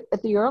it was in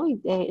the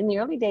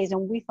early days,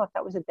 and we thought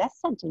that was a death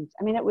sentence.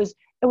 I mean, it was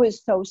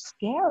so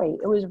scary.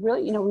 It was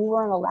really, we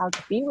weren't allowed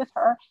to be with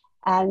her,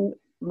 and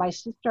my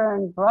sister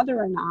and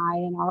brother and I,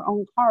 in our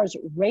own cars,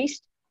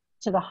 raced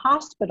to the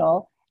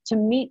hospital to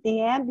meet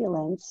the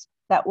ambulance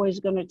that was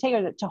going to take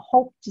her, to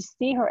hope to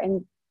see her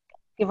and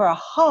give her a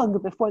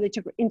hug before they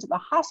took her into the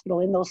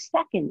hospital in those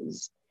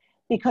seconds,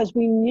 because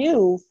we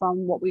knew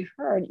from what we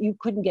heard, you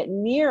couldn't get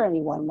near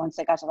anyone once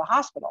they got to the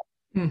hospital.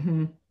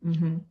 Mm-hmm.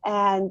 Mm-hmm.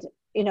 And,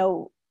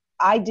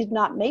 I did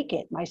not make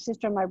it. My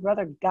sister and my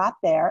brother got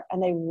there,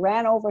 and they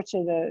ran over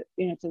to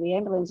the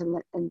ambulance,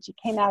 and she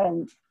came out,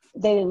 and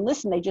they didn't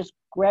listen. They just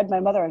grabbed my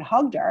mother and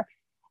hugged her.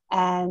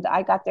 And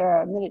I got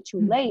there a minute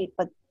too late,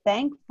 but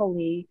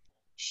thankfully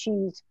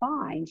she's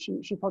fine.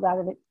 She pulled out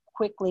of it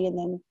quickly, and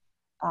then,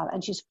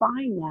 and she's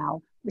fine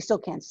now. We still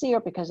can't see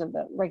her because of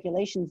the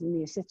regulations in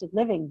the assisted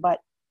living, but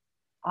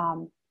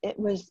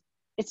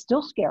it's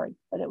still scary,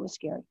 but it was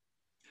scary.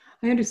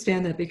 I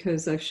understand that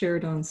because I've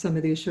shared on some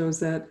of these shows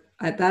that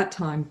at that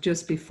time,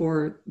 just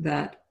before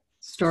that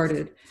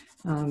started,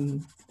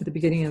 at the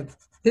beginning of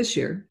this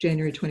year,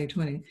 January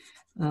 2020,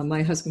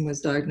 my husband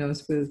was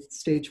diagnosed with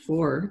stage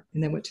 4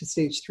 and then went to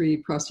stage 3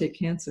 prostate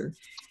cancer.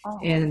 Oh,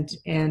 And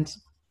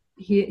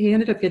he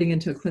ended up getting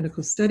into a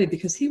clinical study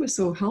because he was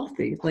so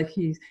healthy, like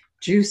he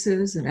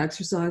juices and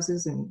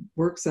exercises and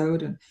works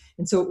out. And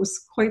so it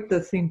was quite the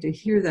thing to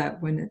hear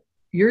that when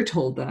you're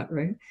told that,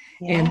 right?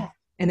 yeah.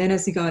 And then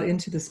as he got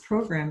into this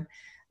program,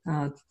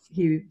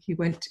 he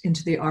went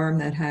into the arm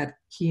that had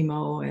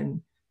chemo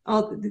and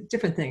all the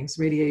different things,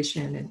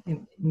 radiation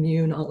and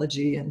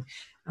immunology,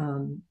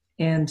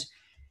 and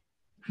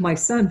my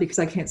son, because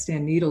I can't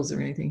stand needles or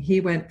anything,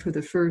 he went for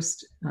the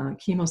first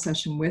chemo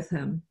session with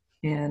him,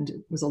 and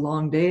it was a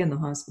long day in the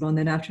hospital. And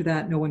then after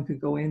that, no one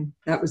could go in.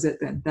 That was it.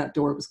 Then that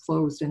door was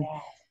closed, and Yeah.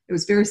 it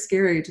was very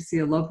scary to see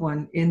a loved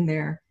one in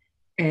there,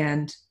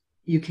 and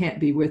you can't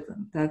be with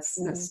them.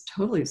 That's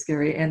totally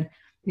scary. And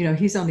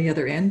he's on the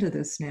other end of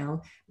this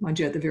now. Mind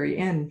you, at the very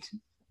end,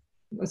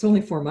 it was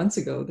only 4 months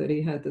ago that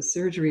he had the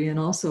surgery, and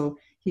also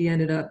he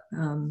ended up.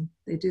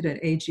 They did an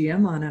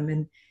AGM on him,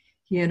 and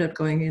he ended up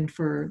going in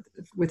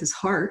with his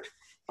heart,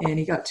 and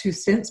he got 2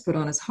 stents put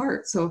on his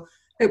heart. So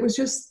it was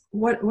just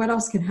what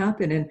else can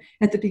happen. And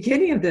at the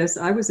beginning of this,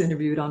 I was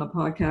interviewed on a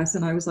podcast,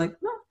 and I was like,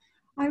 no,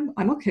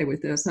 I'm okay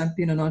with this. I've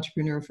been an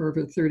entrepreneur for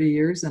over 30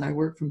 years, and I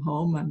work from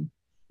home. I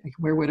can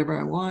wear whatever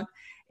I want,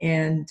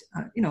 and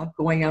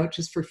going out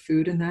just for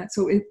food and that.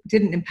 So it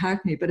didn't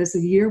impact me. But as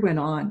the year went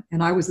on,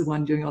 and I was the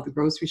one doing all the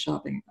grocery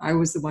shopping, I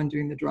was the one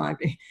doing the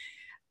driving.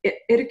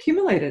 It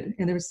accumulated,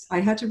 and I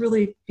had to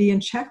really be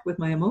in check with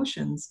my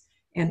emotions,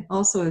 and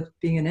also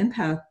being an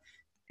empath.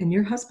 And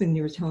your husband,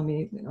 you were telling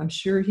me, I'm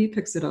sure he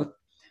picks it up,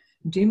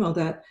 Demo,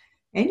 that,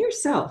 and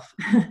yourself,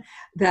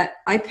 that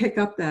I pick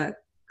up that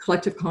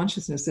collective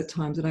consciousness at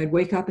times, and I'd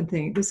wake up and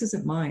think, this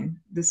isn't mine.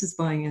 This is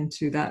buying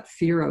into that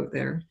fear out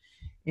there,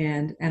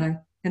 and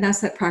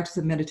that's that practice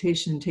of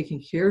meditation,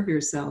 taking care of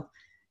yourself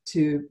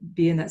to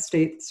be in that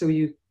state, so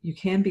you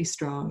can be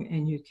strong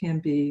and you can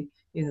be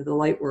the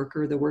light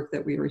worker, the work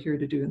that we are here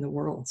to do in the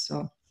world.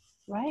 So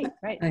Right.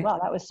 Wow,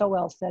 that was so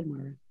well said,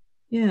 Maura.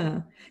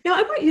 Yeah. Now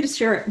I want you to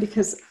share it,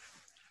 because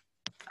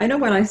I know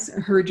when I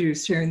heard you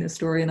sharing this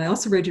story, and I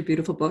also read your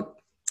beautiful book,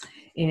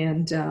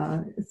 and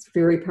it's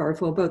very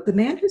powerful, about the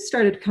man who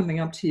started coming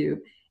up to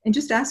you and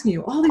just asking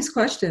you all these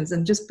questions,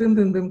 and just boom,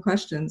 boom, boom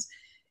questions.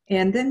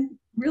 And then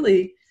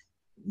really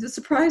the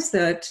surprise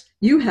that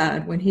you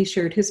had when he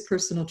shared his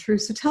personal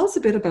truth. So tell us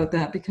a bit about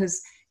that, because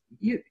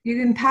you're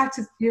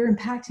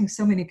impacting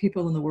so many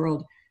people in the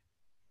world,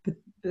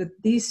 but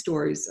these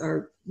stories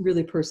are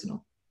really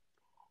personal.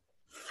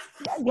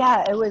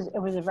 Yeah, it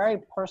was a very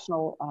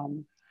personal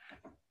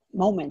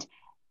moment,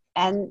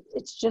 and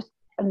it's just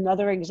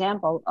another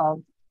example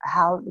of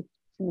how the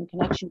human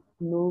connection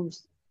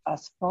moves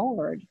us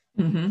forward.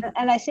 Mm-hmm.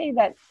 And I say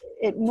that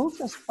it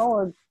moves us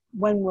forward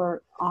when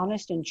we're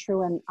honest and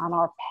true and on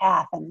our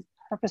path and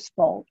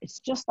purposeful. It's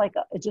just like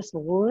it just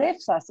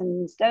lifts us,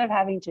 and instead of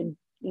having to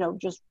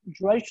just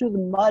drudge through the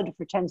mud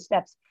for 10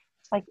 steps,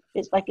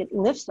 it's like it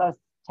lifts us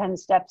 10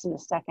 steps in a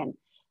second.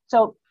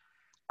 So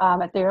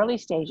at the early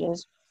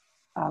stages,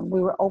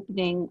 we were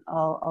opening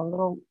a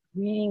little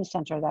reading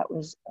center that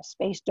was a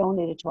space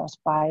donated to us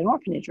by an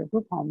orphanage or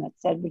group home that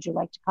said, would you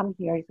like to come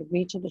here? You could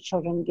read to the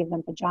children, give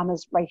them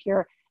pajamas right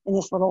here in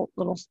this little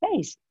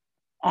space.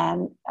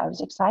 And I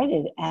was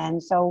excited.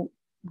 And so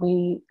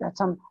we got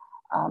some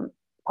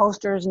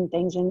posters and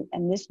things,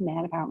 and this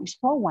man apparently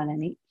saw one,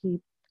 and he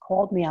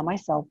called me on my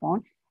cell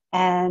phone,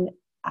 and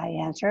I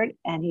answered,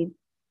 and he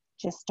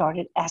just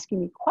started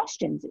asking me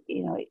questions.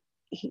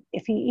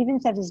 If he even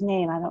said his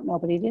name, I don't know,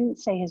 but he didn't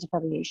say his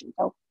affiliation.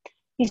 So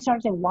he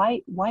started saying,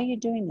 why are you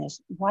doing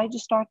this? Why did you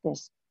start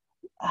this?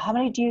 How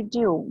many do you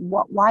do?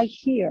 Why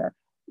here?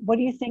 What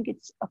do you think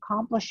it's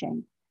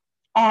accomplishing?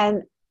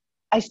 And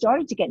I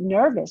started to get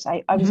nervous.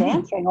 I was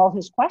answering all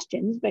his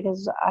questions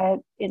because I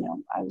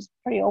was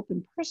a pretty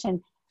open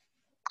person,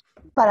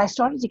 but I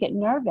started to get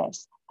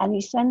nervous, and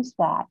he sensed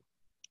that.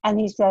 And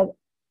he said,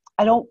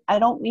 I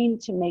don't mean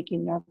to make you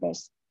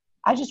nervous.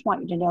 I just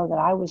want you to know that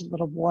I was a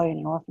little boy in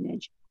an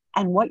orphanage,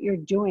 and what you're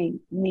doing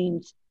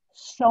means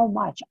so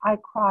much. I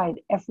cried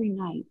every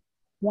night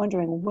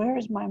wondering,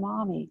 where's my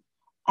mommy?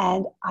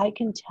 And I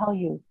can tell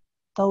you,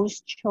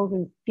 those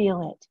children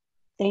feel it.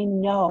 They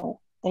know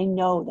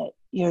that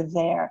you're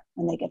there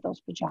when they get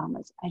those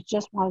pajamas. I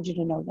just wanted you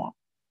to know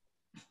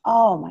that.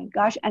 Oh my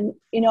gosh. And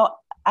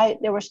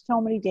there were so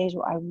many days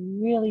where I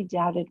really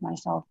doubted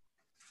myself.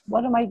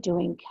 What am I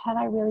doing? Can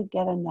I really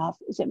get enough?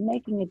 Is it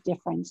making a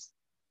difference?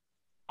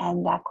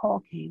 And that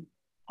call came,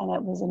 and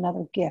it was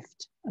another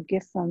gift, a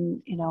gift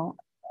from,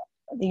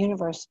 the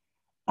universe.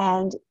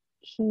 And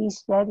he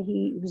said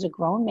he was a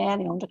grown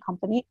man. He owned a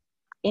company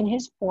in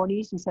his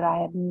 40s. He said,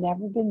 I have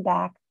never been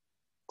back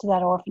to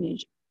that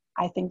orphanage.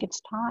 I think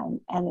it's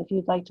time. And if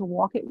you'd like to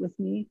walk it with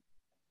me,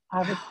 I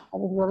would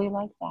really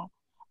like that.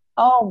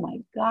 Oh my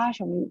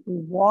gosh. And we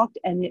walked,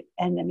 and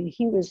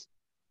he was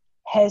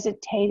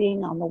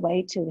hesitating on the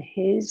way to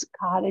his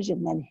cottage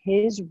and then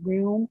his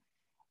room.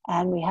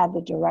 And we had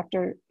the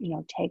director,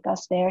 take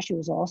us there. She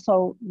was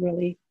also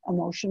really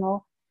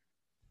emotional.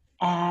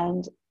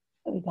 And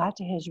we got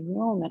to his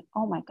room and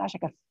oh my gosh, I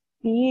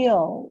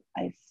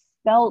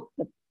felt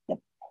the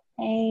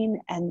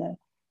pain and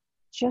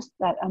just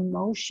that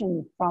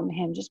emotion from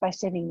him just by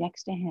sitting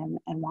next to him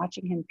and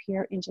watching him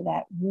peer into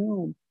that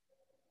room.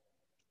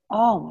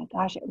 Oh my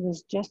gosh, it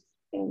was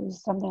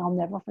something I'll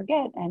never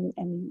forget.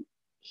 And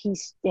he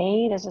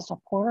stayed as a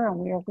supporter and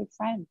we were good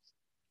friends.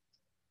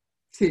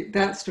 See,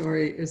 that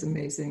story is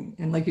amazing.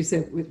 And like you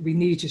said, we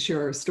need to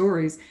share our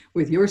stories.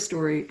 With your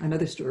story,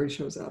 another story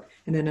shows up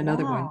and then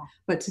another one.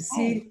 But to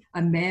see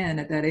a man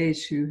at that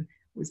age who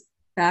was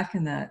back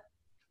in that,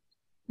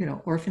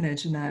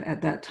 orphanage and that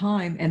at that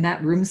time, and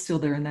that room's still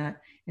there and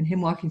him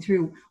walking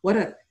through, what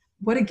a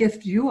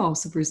gift you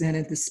also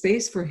presented, the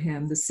space for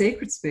him, the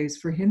sacred space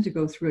for him to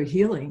go through a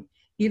healing,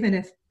 even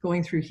if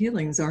going through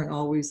healings aren't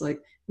always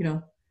like, they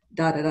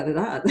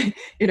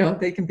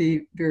can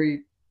be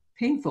very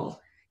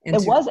painful. And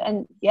the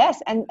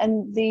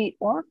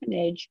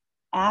orphanage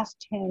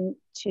asked him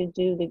to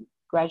do the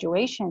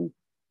graduation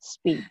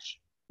speech.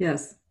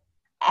 Yes.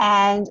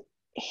 And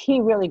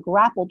he really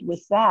grappled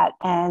with that.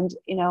 And,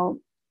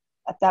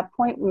 at that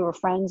point we were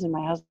friends and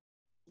my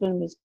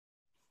husband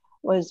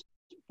was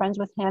friends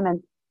with him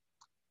and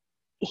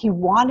he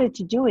wanted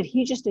to do it.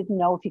 He just didn't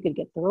know if he could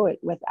get through it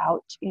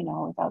without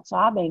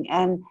sobbing.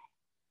 And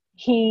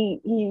he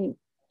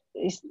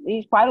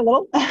cried a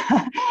little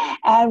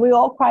and we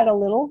all cried a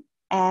little.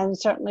 And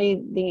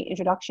certainly the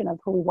introduction of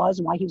who he was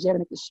and why he was there to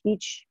make the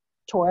speech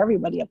tore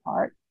everybody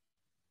apart,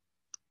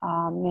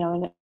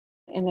 in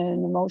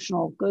an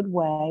emotional, good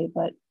way,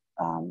 but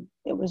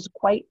it was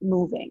quite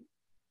moving.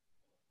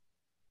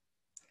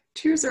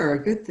 Tears are a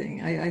good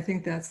thing. I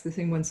think that's the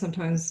thing when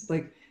sometimes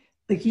like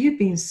you've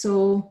been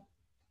so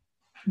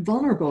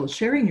vulnerable,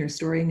 sharing your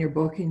story in your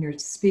book and your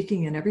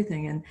speaking and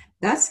everything. And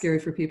that's scary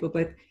for people.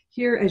 But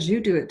here, as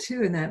you do it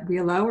too, in that we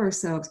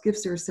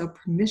gives ourselves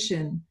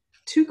permission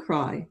to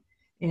cry.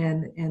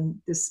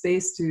 And the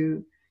space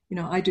to,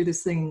 I do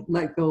this thing,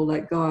 let go,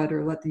 let God,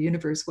 or let the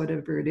universe,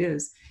 whatever it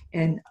is.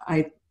 And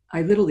I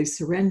literally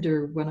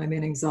surrender when I'm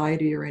in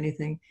anxiety or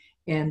anything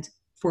and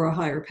for a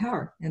higher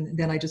power. And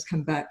then I just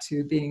come back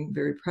to being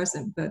very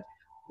present. But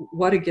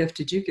what a gift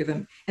did you give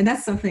him? And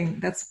that's something,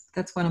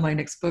 that's one of my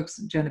next books,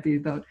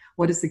 Genevieve, about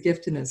what is the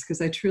giftedness? Because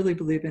I truly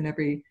believe in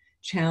every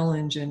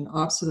challenge and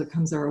obstacle that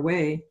comes our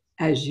way,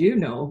 as you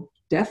know,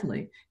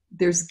 definitely.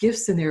 There's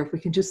gifts in there if we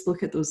can just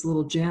look at those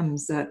little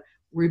gems that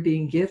we're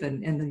being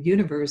given, and the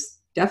universe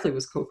definitely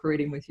was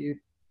co-creating with you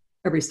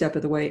every step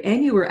of the way.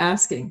 And you were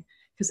asking,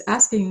 because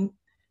asking,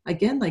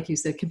 again, like you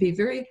said, can be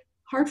very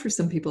hard for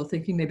some people,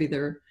 thinking maybe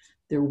they're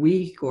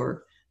weak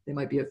or they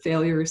might be a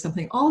failure or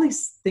something. All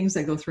these things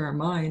that go through our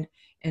mind,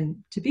 and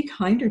to be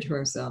kinder to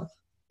ourselves.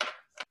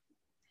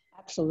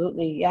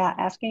 Absolutely, yeah.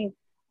 Asking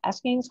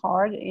is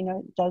hard.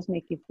 It does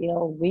make you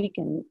feel weak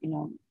and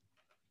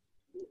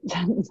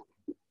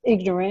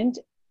ignorant.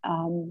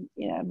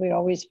 We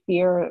always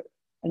fear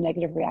a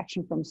negative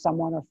reaction from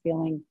someone or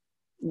feeling,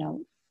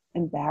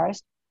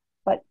 embarrassed.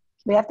 But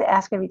we have to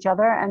ask of each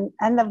other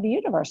and of the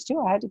universe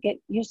too. I had to get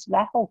used to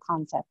that whole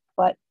concept.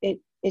 But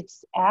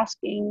it's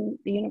asking,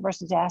 the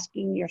universe is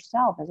asking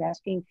yourself, is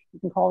asking, you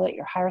can call it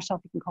your higher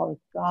self, you can call it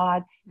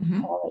God, you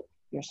can call it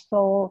your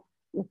soul,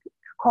 you can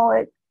call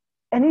it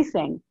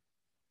anything.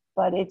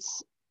 But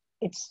it's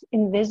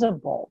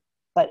invisible,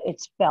 but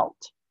it's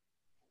felt.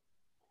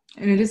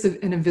 And it is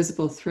an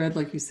invisible thread,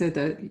 like you said,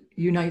 that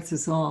unites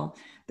us all.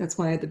 That's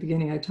why at the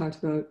beginning I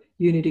talked about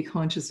unity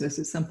consciousness.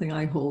 It's something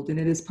I hold, and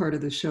it is part of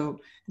the show.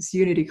 This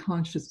unity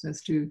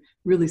consciousness to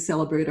really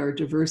celebrate our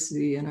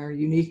diversity and our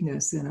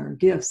uniqueness and our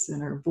gifts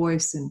and our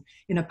voice, and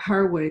in a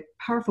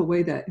powerful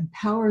way that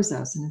empowers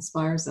us and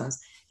inspires us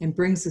and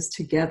brings us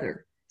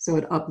together. So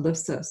it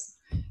uplifts us.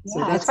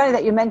 Yeah, so it's funny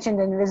that you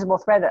mentioned an invisible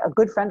thread. A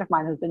good friend of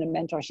mine who's been a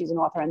mentor, she's an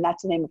author, and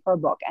that's the name of her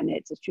book. And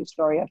it's a true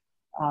story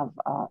of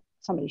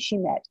somebody she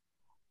met.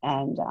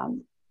 And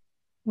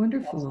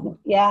wonderful.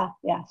 Yeah.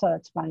 So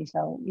it's funny.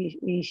 So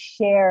we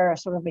share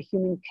sort of a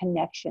human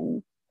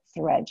connection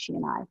thread, she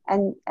and I.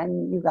 And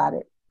you got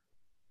it.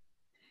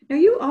 Now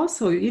you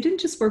didn't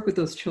just work with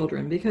those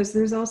children, because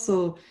there's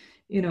also,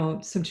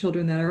 some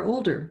children that are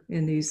older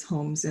in these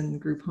homes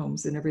and group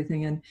homes and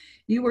everything. And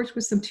you worked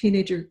with some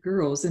teenager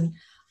girls. And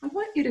I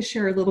want you to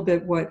share a little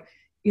bit what,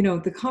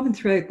 the common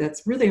thread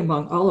that's really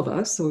among all of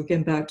us. So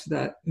again, back to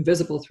that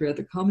invisible thread,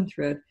 the common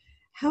thread,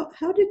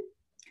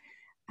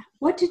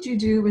 what did you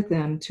do with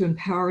them to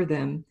empower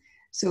them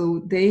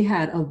so they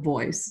had a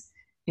voice,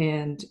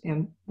 and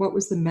what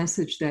was the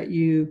message that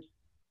you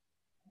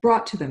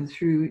brought to them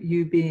through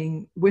you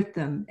being with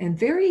them? And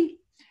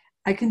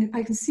I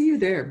can see you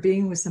there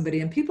being with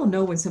somebody, and people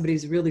know when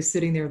somebody's really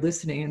sitting there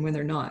listening and when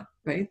they're not,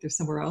 right? They're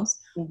somewhere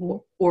else. Mm-hmm.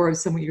 Or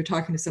you're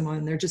talking to someone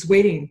and they're just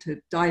waiting to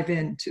dive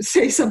in to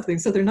say something.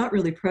 So they're not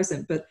really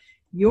present, but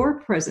your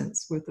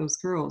presence with those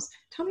girls.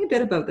 Tell me a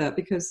bit about that,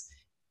 because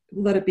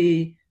let it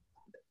be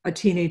a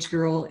teenage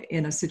girl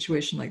in a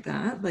situation like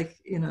that, like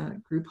in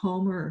a group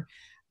home or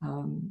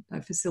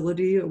a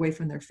facility away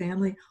from their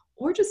family,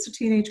 or just a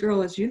teenage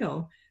girl, as you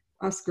know,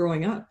 us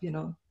growing up,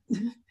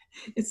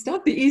 it's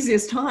not the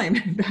easiest time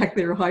back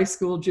there, high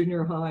school,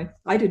 junior high.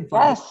 I didn't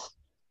find it. Yes,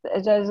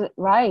 it does.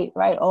 Right,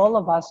 right. All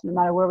of us, no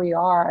matter where we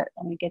are,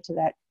 when we get to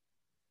that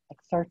like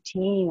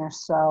 13 or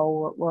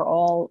so, we're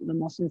all the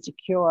most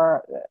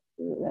insecure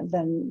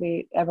than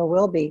we ever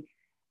will be.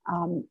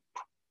 Um,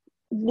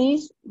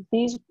 these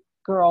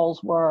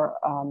girls were,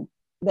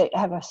 they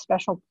have a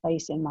special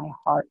place in my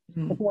heart.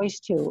 The boys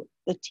too.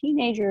 The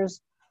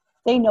teenagers,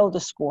 they know the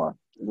score.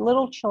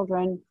 Little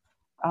children,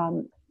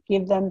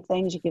 give them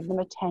things, you give them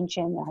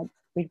attention.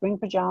 We'd bring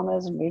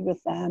pajamas and read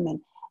with them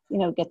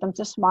and, get them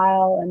to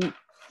smile, and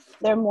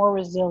they're more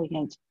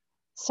resilient.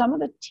 Some of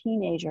the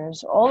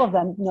teenagers, all of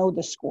them know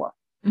the score.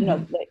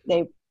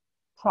 They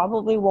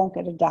probably won't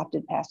get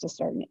adopted past a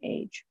certain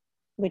age,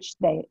 which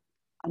they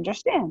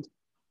understand.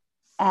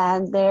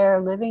 And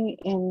they're living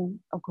in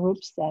a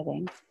group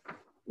setting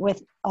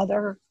with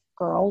other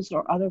girls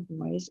or other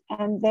boys,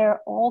 and they're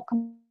all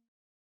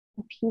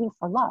competing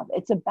for love.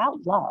 It's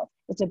about love.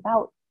 It's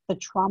about the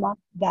trauma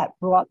that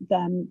brought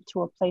them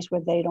to a place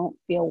where they don't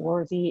feel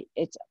worthy.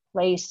 It's a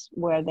place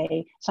where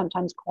they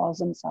sometimes cause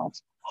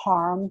themselves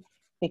harm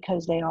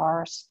because they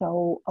are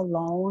so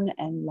alone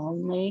and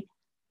lonely.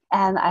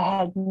 And I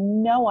had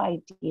no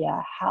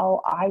idea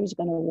how I was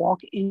going to walk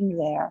in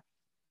there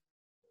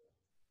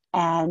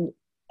and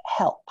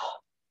help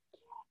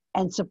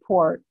and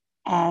support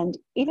and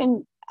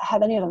even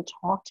have any of them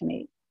talk to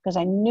me, because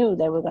I knew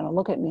they were going to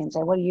look at me and say,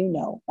 what do you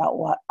know about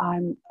what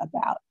I'm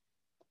about?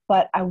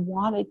 But I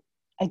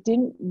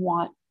didn't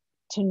want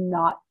to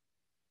not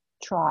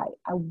try.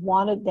 I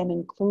wanted them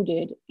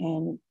included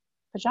in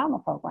pajama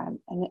program,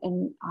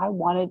 and I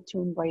wanted to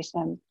embrace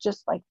them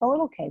just like the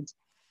little kids.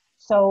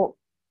 So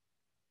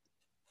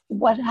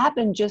what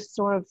happened just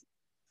sort of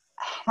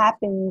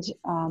happened.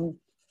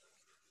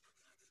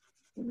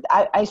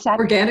 I sat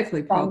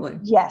organically, probably.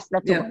 Yes,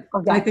 that's the word.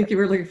 Organically. I think you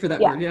were looking for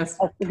that word. Yes,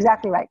 that's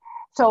exactly right.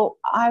 So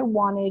I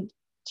wanted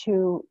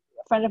to.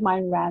 A friend of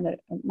mine ran a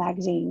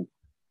magazine,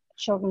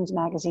 children's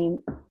magazine,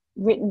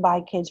 written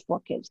by kids for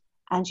kids,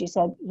 and she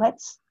said,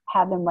 "Let's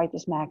have them write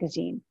this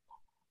magazine.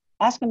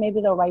 Ask them, maybe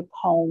they'll write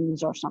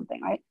poems or something,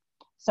 right?"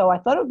 So I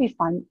thought it would be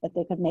fun that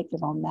they could make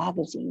their own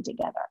magazine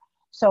together.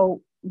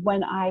 So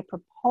when I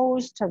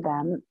proposed to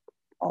them,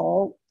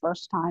 all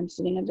first time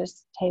sitting at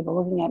this table,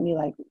 looking at me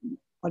like,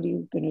 what are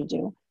you going to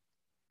do?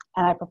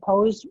 And I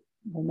proposed,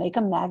 we'll make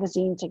a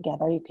magazine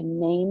together. You can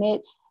name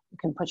it. You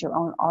can put your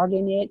own art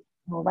in it.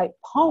 We'll write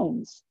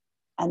poems.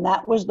 And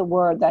that was the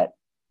word that,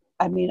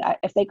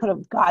 if they could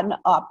have gotten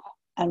up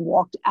and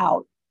walked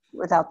out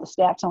without the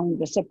staff telling them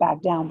to sit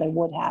back down, they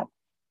would have.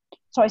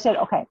 So I said,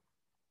 okay,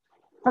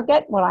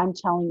 forget what I'm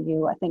telling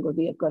you. I think would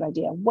be a good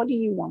idea. What do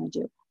you want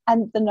to do?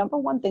 And the number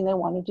one thing they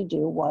wanted to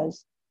do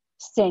was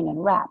sing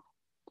and rap.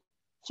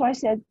 So I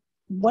said,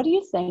 what do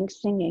you think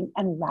singing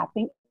and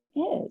rapping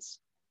is?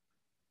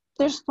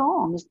 They're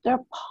songs, they're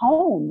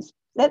poems.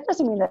 That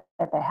doesn't mean that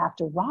they have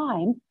to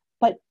rhyme,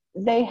 but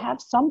they have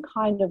some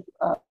kind of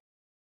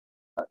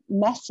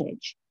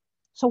message.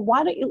 So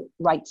why don't you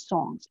write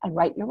songs and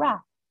write your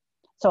rap?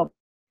 So,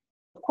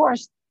 of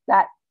course,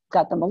 that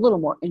got them a little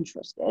more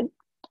interested.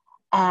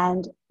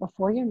 And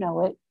before you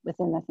know it,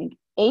 within, I think,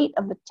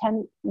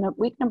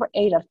 week number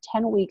 8 of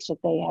 10 weeks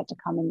that they had to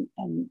come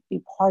and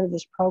be part of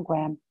this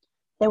program,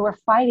 they were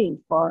fighting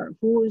for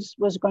who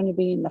was going to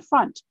be in the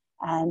front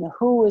and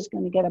who was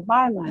going to get a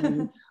byline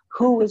and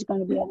who was going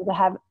to be able to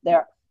have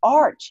their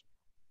art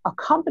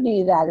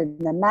accompany that in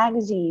the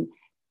magazine.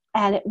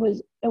 And it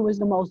was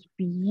the most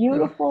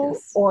beautiful,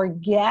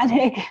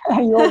 organic,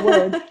 your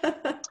word,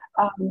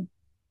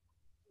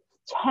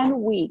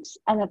 10 weeks.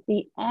 And at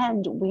the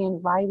end, we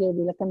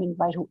let them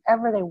invite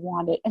whoever they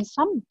wanted. And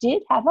some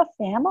did have a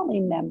family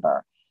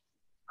member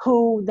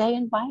who they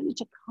invited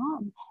to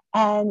come.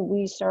 And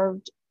we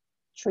served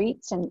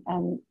treats and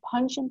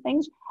punch and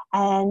things.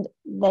 And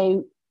they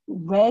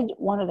read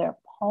one of their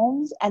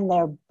poems, and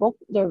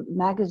their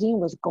magazine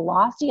was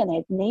glossy, and they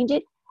had named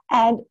it.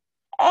 And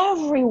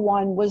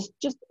everyone was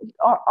just,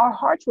 our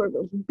hearts were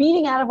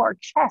beating out of our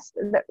chest.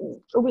 It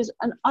was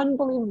an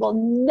unbelievable,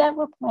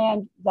 never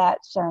planned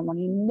that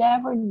ceremony,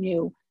 never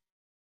knew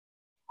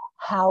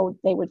how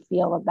they would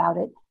feel about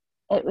it.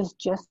 It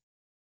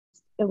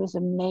was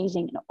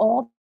amazing. And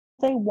all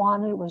they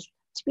wanted was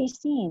to be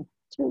seen,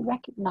 to be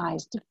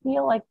recognized, to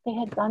feel like they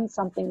had done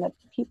something that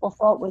people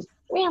thought was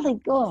really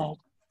good.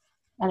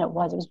 And it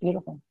was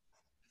beautiful.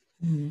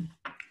 Mm.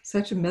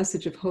 Such a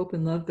message of hope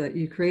and love that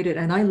you created.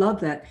 And I love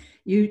that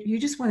you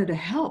just wanted to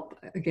help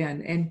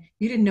again, and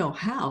you didn't know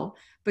how,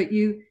 but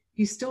you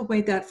still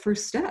made that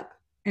first step,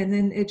 and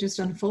then it just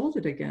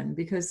unfolded again,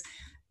 because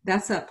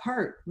that's that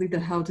part, leave the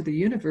how to the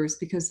universe.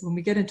 Because when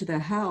we get into the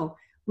how,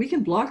 we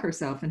can block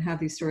ourselves and have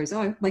these stories.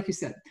 Oh, like you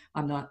said,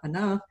 I'm not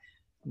enough,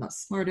 I'm not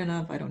smart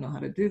enough, I don't know how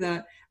to do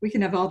that. We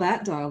can have all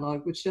that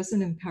dialogue, which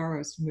doesn't empower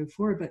us to move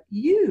forward. But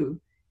you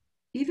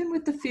even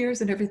with the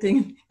fears and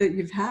everything that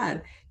you've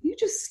had, you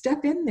just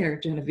step in there,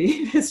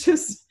 Genevieve. It's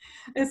just,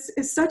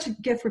 it's such a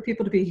gift for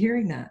people to be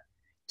hearing that,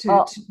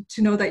 Well,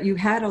 to know that you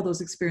had all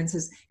those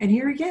experiences. And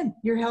here again,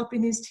 you're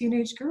helping these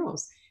teenage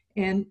girls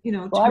and, you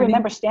know, well, I turning.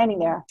 remember standing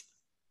there.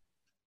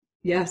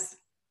 Yes.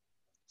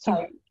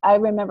 So I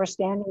remember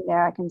standing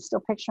there. I can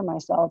still picture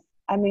myself.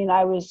 I mean,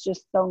 I was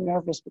just so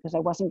nervous because I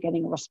wasn't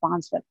getting a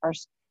response that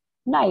first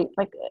night.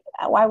 Like,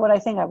 why would I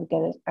think I would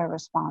get a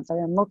response? I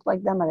didn't look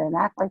like them. I didn't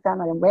act like them.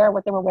 I didn't wear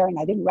what they were wearing.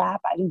 I didn't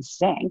rap. I didn't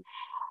sing.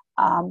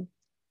 Um,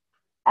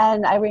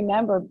 and I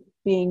remember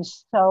being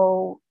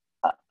so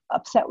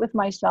upset with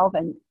myself,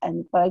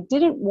 but I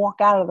didn't walk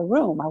out of the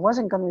room. I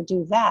wasn't going to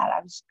do that. I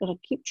was going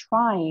to keep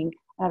trying,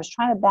 and I was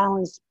trying to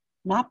balance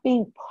not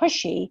being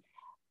pushy,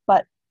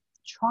 but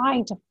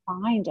trying to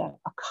find a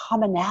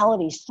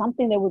commonality,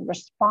 something they would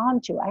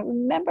respond to. I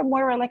remember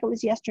more like it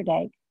was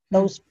yesterday,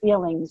 those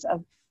feelings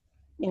of,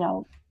 you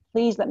know,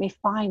 please let me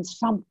find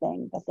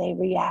something that they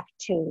react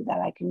to, that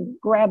I can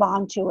grab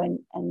onto and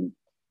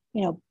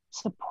you know,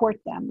 support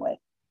them with.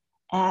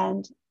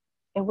 And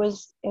it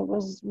was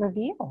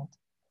revealed.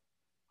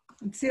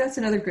 See, that's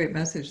another great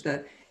message,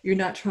 that you're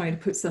not trying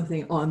to put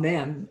something on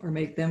them or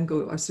make them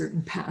go a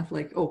certain path,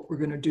 like, oh, we're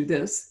going to do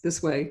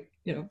this way,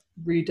 you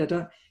know,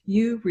 da.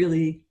 You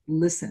really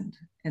listened.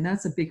 And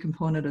that's a big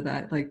component of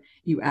that. Like,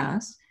 you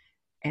asked,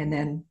 and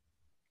then,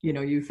 you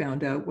know, you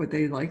found out what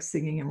they like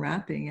singing and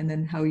rapping, and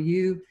then how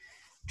you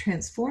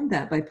transformed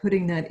that by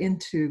putting that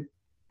into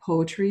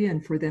poetry,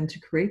 and for them to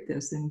create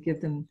this and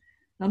give them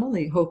not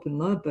only hope and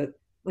love, but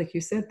like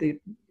you said,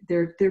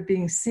 they're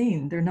being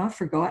seen. They're not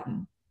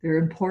forgotten. They're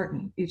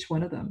important, each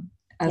one of them,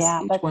 as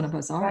each one of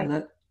us are. Right.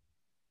 That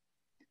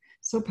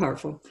so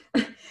powerful.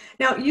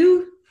 Now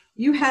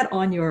you had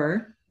on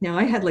your, now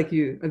I had like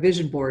you a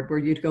vision board where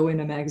you'd go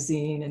in a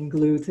magazine and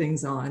glue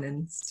things on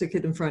and stick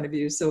it in front of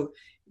you. So,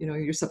 you know,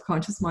 your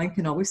subconscious mind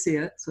can always see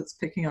it. So it's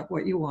picking up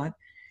what you want.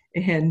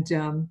 And,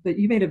 but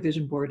you made a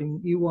vision board and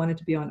you wanted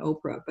to be on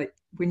Oprah. But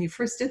when you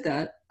first did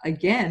that,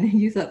 again,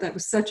 you thought that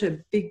was such a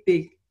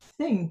big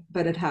thing,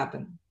 but it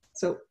happened.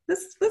 So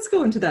let's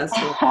go into that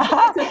story.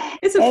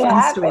 It's a fun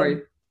happened.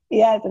 Story.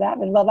 Yes, it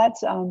happened. Well,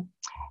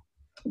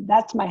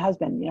 that's my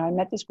husband. You know, I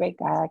met this great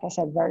guy, like I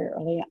said, very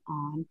early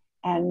on.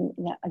 And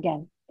you know,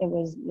 again, it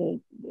was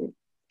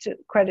to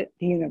credit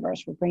the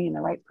universe for bringing the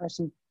right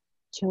person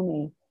to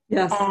me.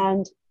 Yes.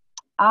 And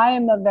I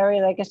am a very,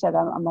 like I said,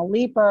 I'm a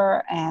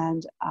leaper,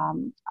 and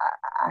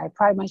I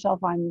pride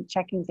myself on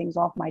checking things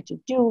off my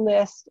to-do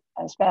list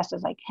as fast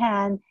as I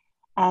can.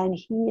 And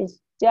he is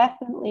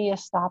definitely a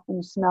stop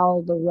and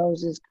smell the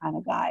roses kind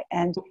of guy.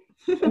 And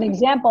an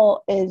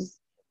example is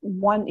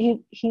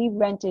he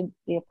rented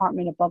the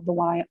apartment above the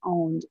one I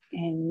owned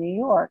in New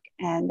York,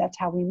 and that's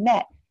how we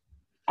met.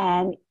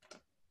 And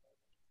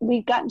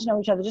we'd gotten to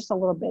know each other just a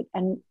little bit.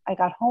 And I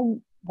got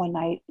home one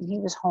night, and he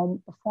was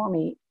home before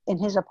me in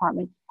his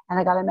apartment, and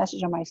I got a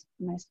message on my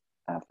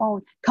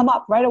phone, come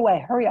up right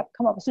away, hurry up,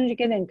 come up. As soon as you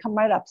get in, come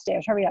right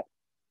upstairs, hurry up.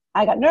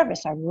 I got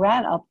nervous. I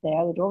ran up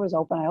there. The door was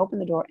open. I opened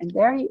the door, and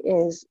there he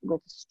is with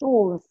a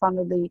stool in front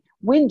of the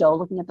window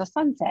looking at the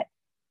sunset.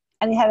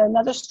 And he had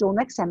another stool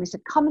next to him. He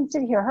said, come and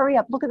sit here. Hurry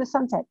up. Look at the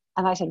sunset.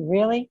 And I said,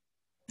 really?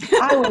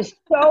 I was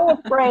so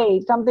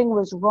afraid something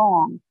was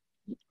wrong.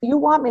 You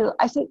want me to?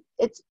 I said,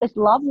 it's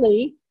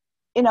lovely.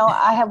 You know,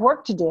 I have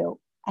work to do.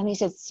 And he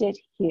said, sit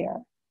here.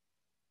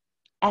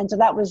 And so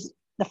that was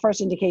the first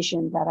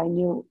indication that I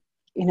knew,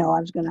 you know, I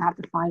was going to have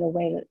to find a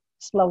way to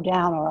slow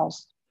down, or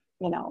else,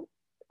 you know,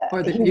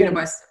 or the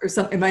universe, or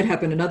something, it might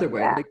happen another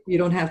way. Yeah. Like, you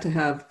don't have to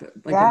have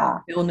like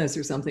an illness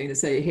or something to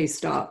say, hey,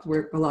 stop.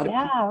 We're a lot of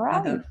people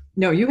right.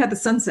 No, you had the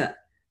sunset.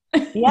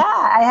 Yeah,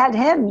 I had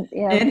him,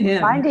 you know,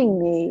 reminding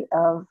me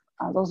of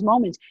those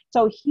moments.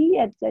 So he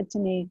had said to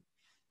me,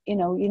 you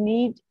know, you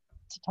need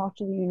to talk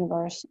to the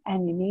universe,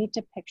 and you need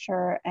to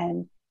picture,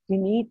 and you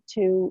need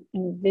to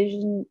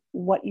envision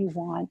what you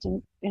want,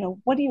 and, you know,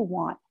 what do you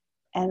want?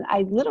 And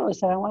I literally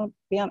said, I want to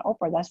be on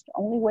Oprah. That's the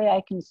only way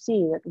I can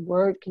see that the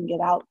word can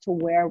get out to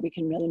where we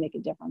can really make a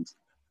difference.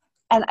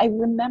 And I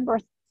remember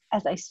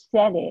as I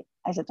said it,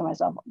 I said to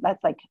myself,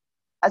 that's like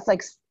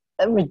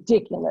a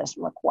ridiculous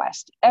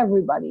request.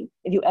 Everybody,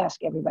 if you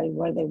ask everybody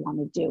what do they want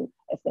to do,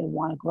 if they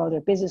want to grow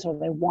their business or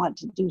they want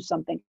to do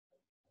something.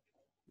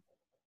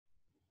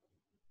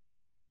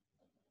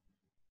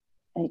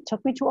 And he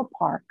took me to a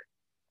park,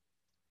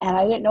 and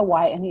I didn't know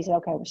why. And he said,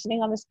 okay, we're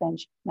sitting on this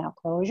bench. Now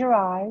close your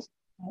eyes.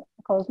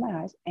 I closed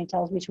my eyes, and he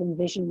tells me to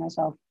envision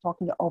myself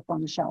talking to Oprah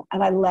on the show.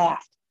 And I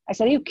laughed. I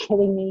said, are you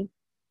kidding me?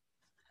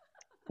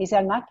 He said,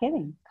 I'm not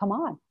kidding. Come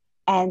on.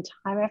 And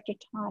time after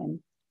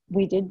time,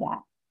 we did that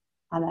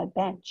on that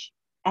bench.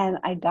 And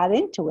I got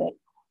into it.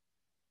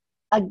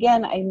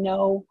 Again, I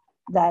know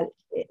that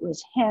it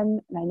was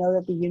him, and I know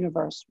that the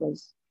universe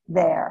was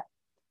there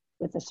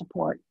with the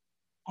support.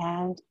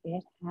 And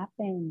it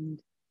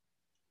happened.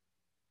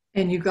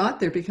 And you got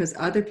there because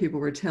other people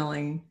were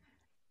telling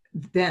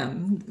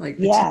them, like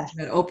the yes.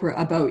 team at Oprah,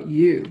 about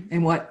you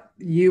and what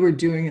you were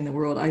doing in the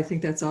world. I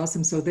think that's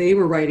awesome. So they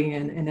were writing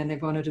in, and then they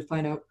wanted to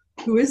find out,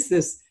 who is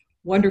this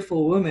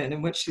wonderful woman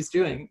and what she's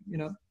doing,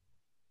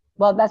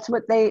 Well, that's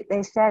what they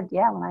said.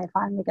 Yeah, when I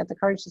finally got the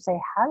courage to say,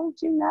 "How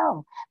did you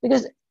know?"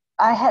 Because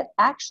I had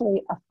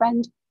actually a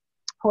friend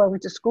who I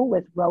went to school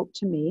with wrote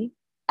to me,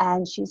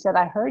 and she said,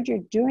 "I heard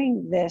you're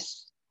doing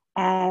this,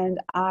 and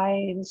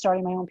I'm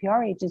starting my own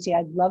PR agency.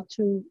 I'd love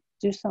to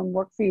do some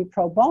work for you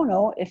pro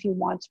bono if you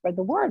want to spread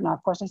the word." And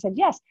of course, I said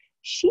yes.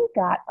 She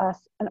got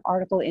us an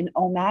article in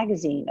O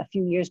Magazine a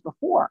few years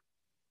before,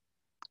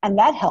 and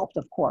that helped,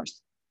 of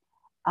course.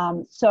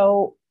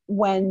 So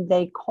when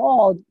they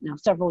called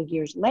several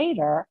years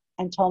later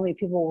and told me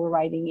people were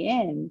writing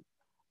in,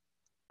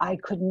 I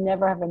could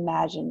never have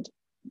imagined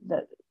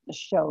the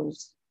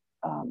show's,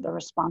 the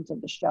response of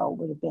the show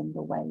would have been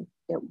the way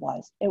it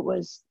was. It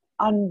was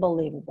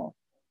unbelievable.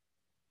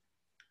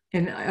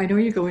 And I know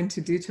you go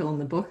into detail in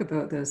the book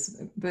about this,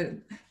 but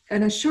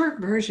in a short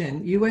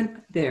version, you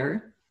went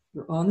there,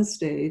 you're on the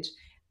stage,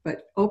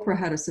 but Oprah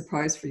had a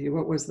surprise for you.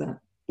 What was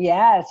that?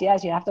 Yes, you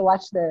have to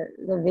watch the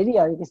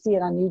video. You can see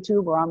it on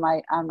YouTube or on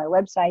my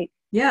website.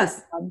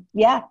 Yes.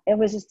 Yeah, it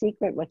was a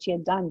secret what she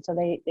had done. So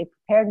they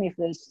prepared me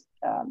for this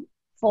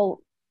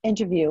full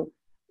interview,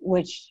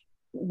 which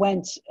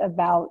went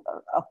about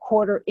a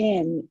quarter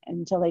in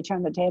until they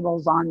turned the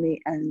tables on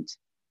me and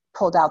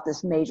pulled out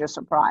this major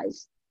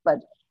surprise. But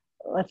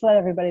let's let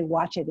everybody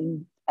watch it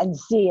and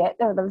see it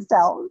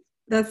themselves.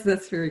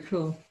 That's very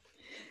cool.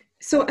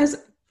 So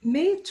as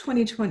May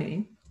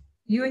 2020,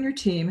 you and your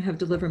team have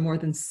delivered more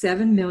than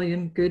 7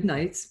 million good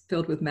nights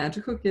filled with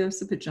magical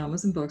gifts of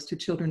pajamas and books to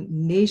children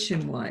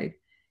nationwide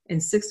in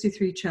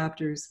 63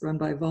 chapters run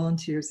by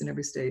volunteers in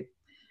every state.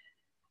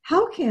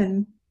 How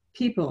can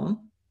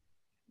people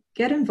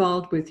get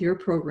involved with your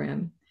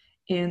program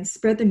and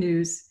spread the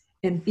news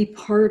and be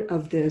part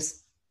of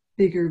this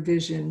bigger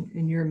vision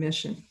in your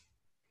mission?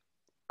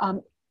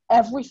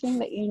 Everything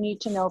that you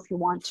need to know if you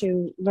want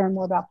to learn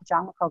more about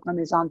Pajama Program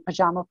is on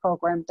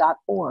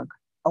pajamaprogram.org.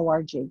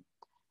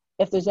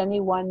 If there's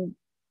anyone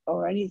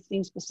or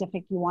anything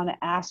specific you want to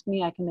ask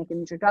me, I can make an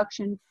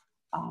introduction.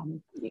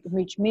 You can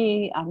reach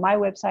me on my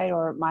website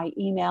or my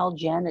email,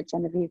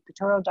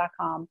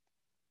 jen@genevievepiturro.com.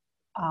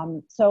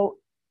 So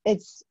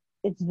it's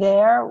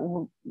there.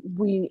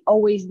 We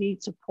always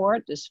need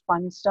support. There's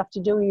fun stuff to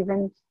do,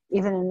 even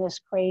in this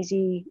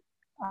crazy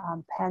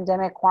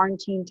pandemic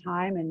quarantine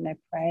time. And I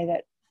pray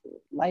that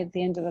light at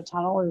the end of the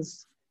tunnel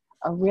is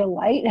a real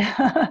light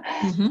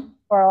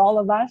for all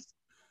of us.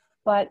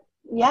 But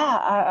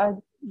yeah,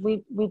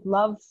 we'd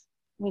love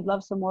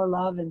some more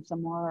love and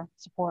some more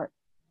support.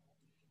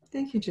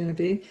 Thank you,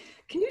 Genevieve.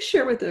 Can you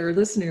share with our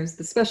listeners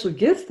the special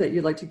gift that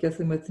you'd like to gift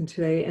them with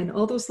today? And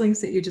all those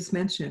links that you just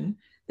mentioned,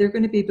 they're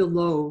going to be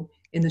below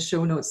in the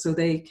show notes so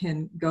they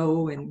can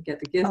go and get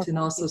the gift and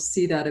also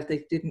see that if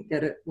they didn't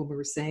get it when we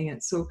were saying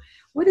it. So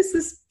what is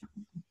this?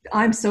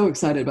 I'm so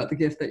excited about the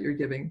gift that you're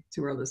giving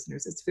to our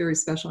listeners. It's very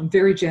special and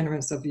very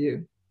generous of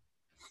you.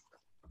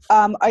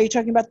 Are you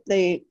talking about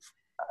the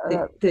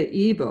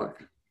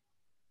ebook?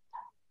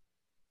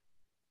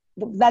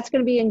 That's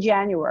going to be in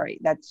January.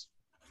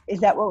 Is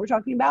that what we're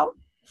talking about?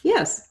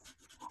 Yes.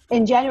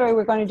 In January,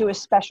 we're going to do a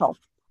special.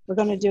 We're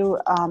going to do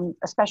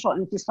a special.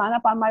 And if you sign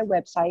up on my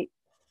website,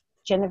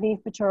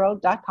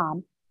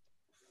 genevievepiturro.com,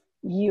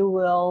 you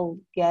will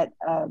get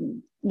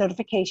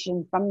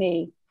notification from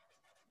me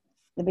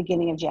the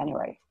beginning of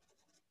January.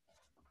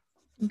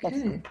 Okay.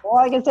 That's all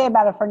I can say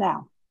about it for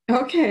now.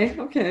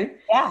 Okay.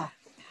 Yeah.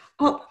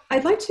 Well, I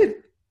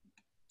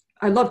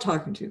love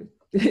talking to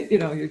you.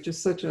 You're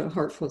just such a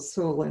heartful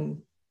soul,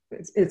 and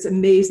it's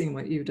amazing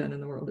what you've done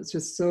in the world. It's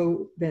just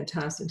so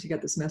fantastic to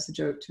get this message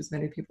out to as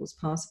many people as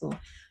possible.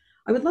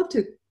 I would love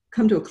to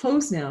come to a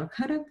close now,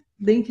 kind of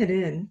link it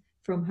in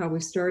from how we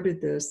started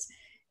this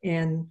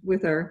and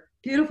with our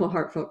beautiful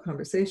heartfelt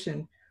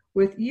conversation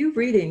with you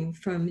reading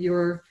from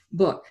your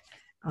book,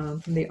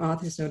 from the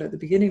author's note at the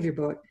beginning of your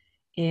book,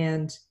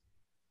 and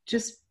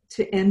just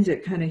to end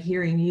it, kind of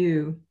hearing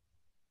you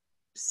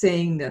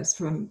saying this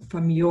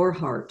from your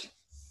heart.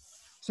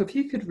 So if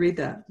you could read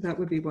that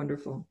would be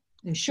wonderful.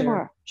 And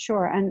Sure.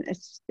 And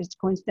it's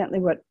coincidentally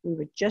what we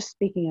were just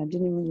speaking of.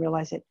 Didn't even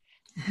realize it.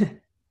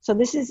 So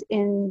this is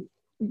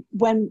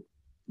when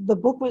the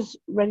book was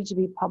ready to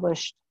be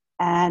published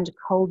and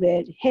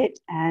COVID hit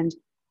and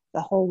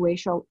the whole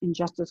racial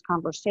injustice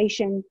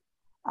conversation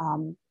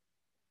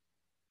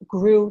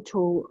grew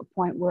to a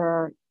point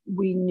where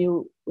we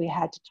knew we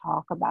had to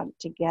talk about it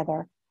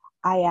together.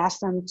 I asked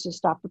them to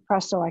stop the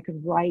press so I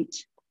could write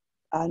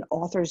an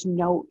author's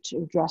note to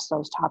address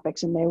those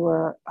topics, and they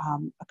were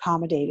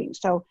accommodating.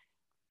 So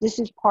this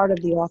is part of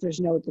the author's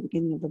note at the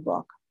beginning of the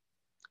book.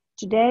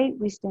 Today,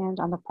 we stand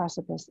on the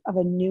precipice of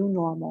a new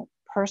normal,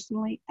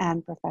 personally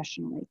and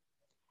professionally.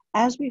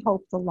 As we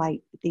hope the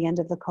light at the end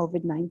of the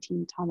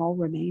COVID-19 tunnel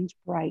remains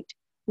bright,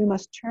 we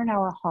must turn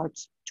our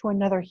hearts to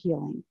another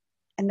healing,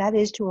 and that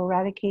is to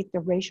eradicate the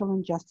racial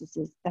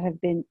injustices that have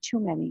been too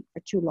many for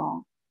too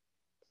long.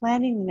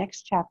 Planning the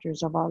next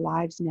chapters of our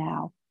lives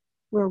now,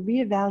 we're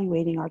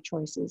reevaluating our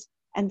choices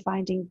and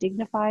finding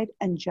dignified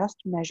and just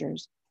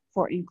measures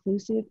for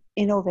inclusive,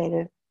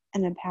 innovative,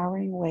 and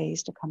empowering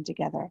ways to come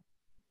together.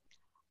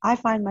 I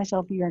find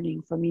myself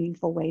yearning for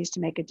meaningful ways to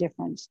make a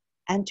difference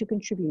and to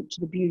contribute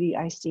to the beauty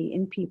I see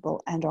in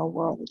people and our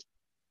world.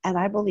 And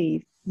I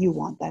believe you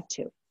want that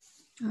too.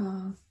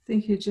 Oh,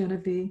 thank you,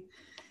 Genevieve.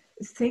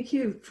 Thank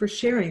you for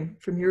sharing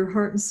from your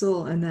heart and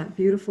soul and that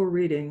beautiful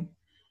reading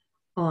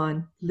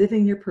on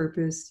living your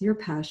purpose, your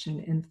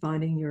passion, and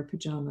finding your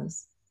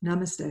pajamas.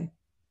 Namaste.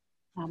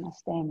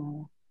 Namaste,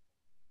 Maya.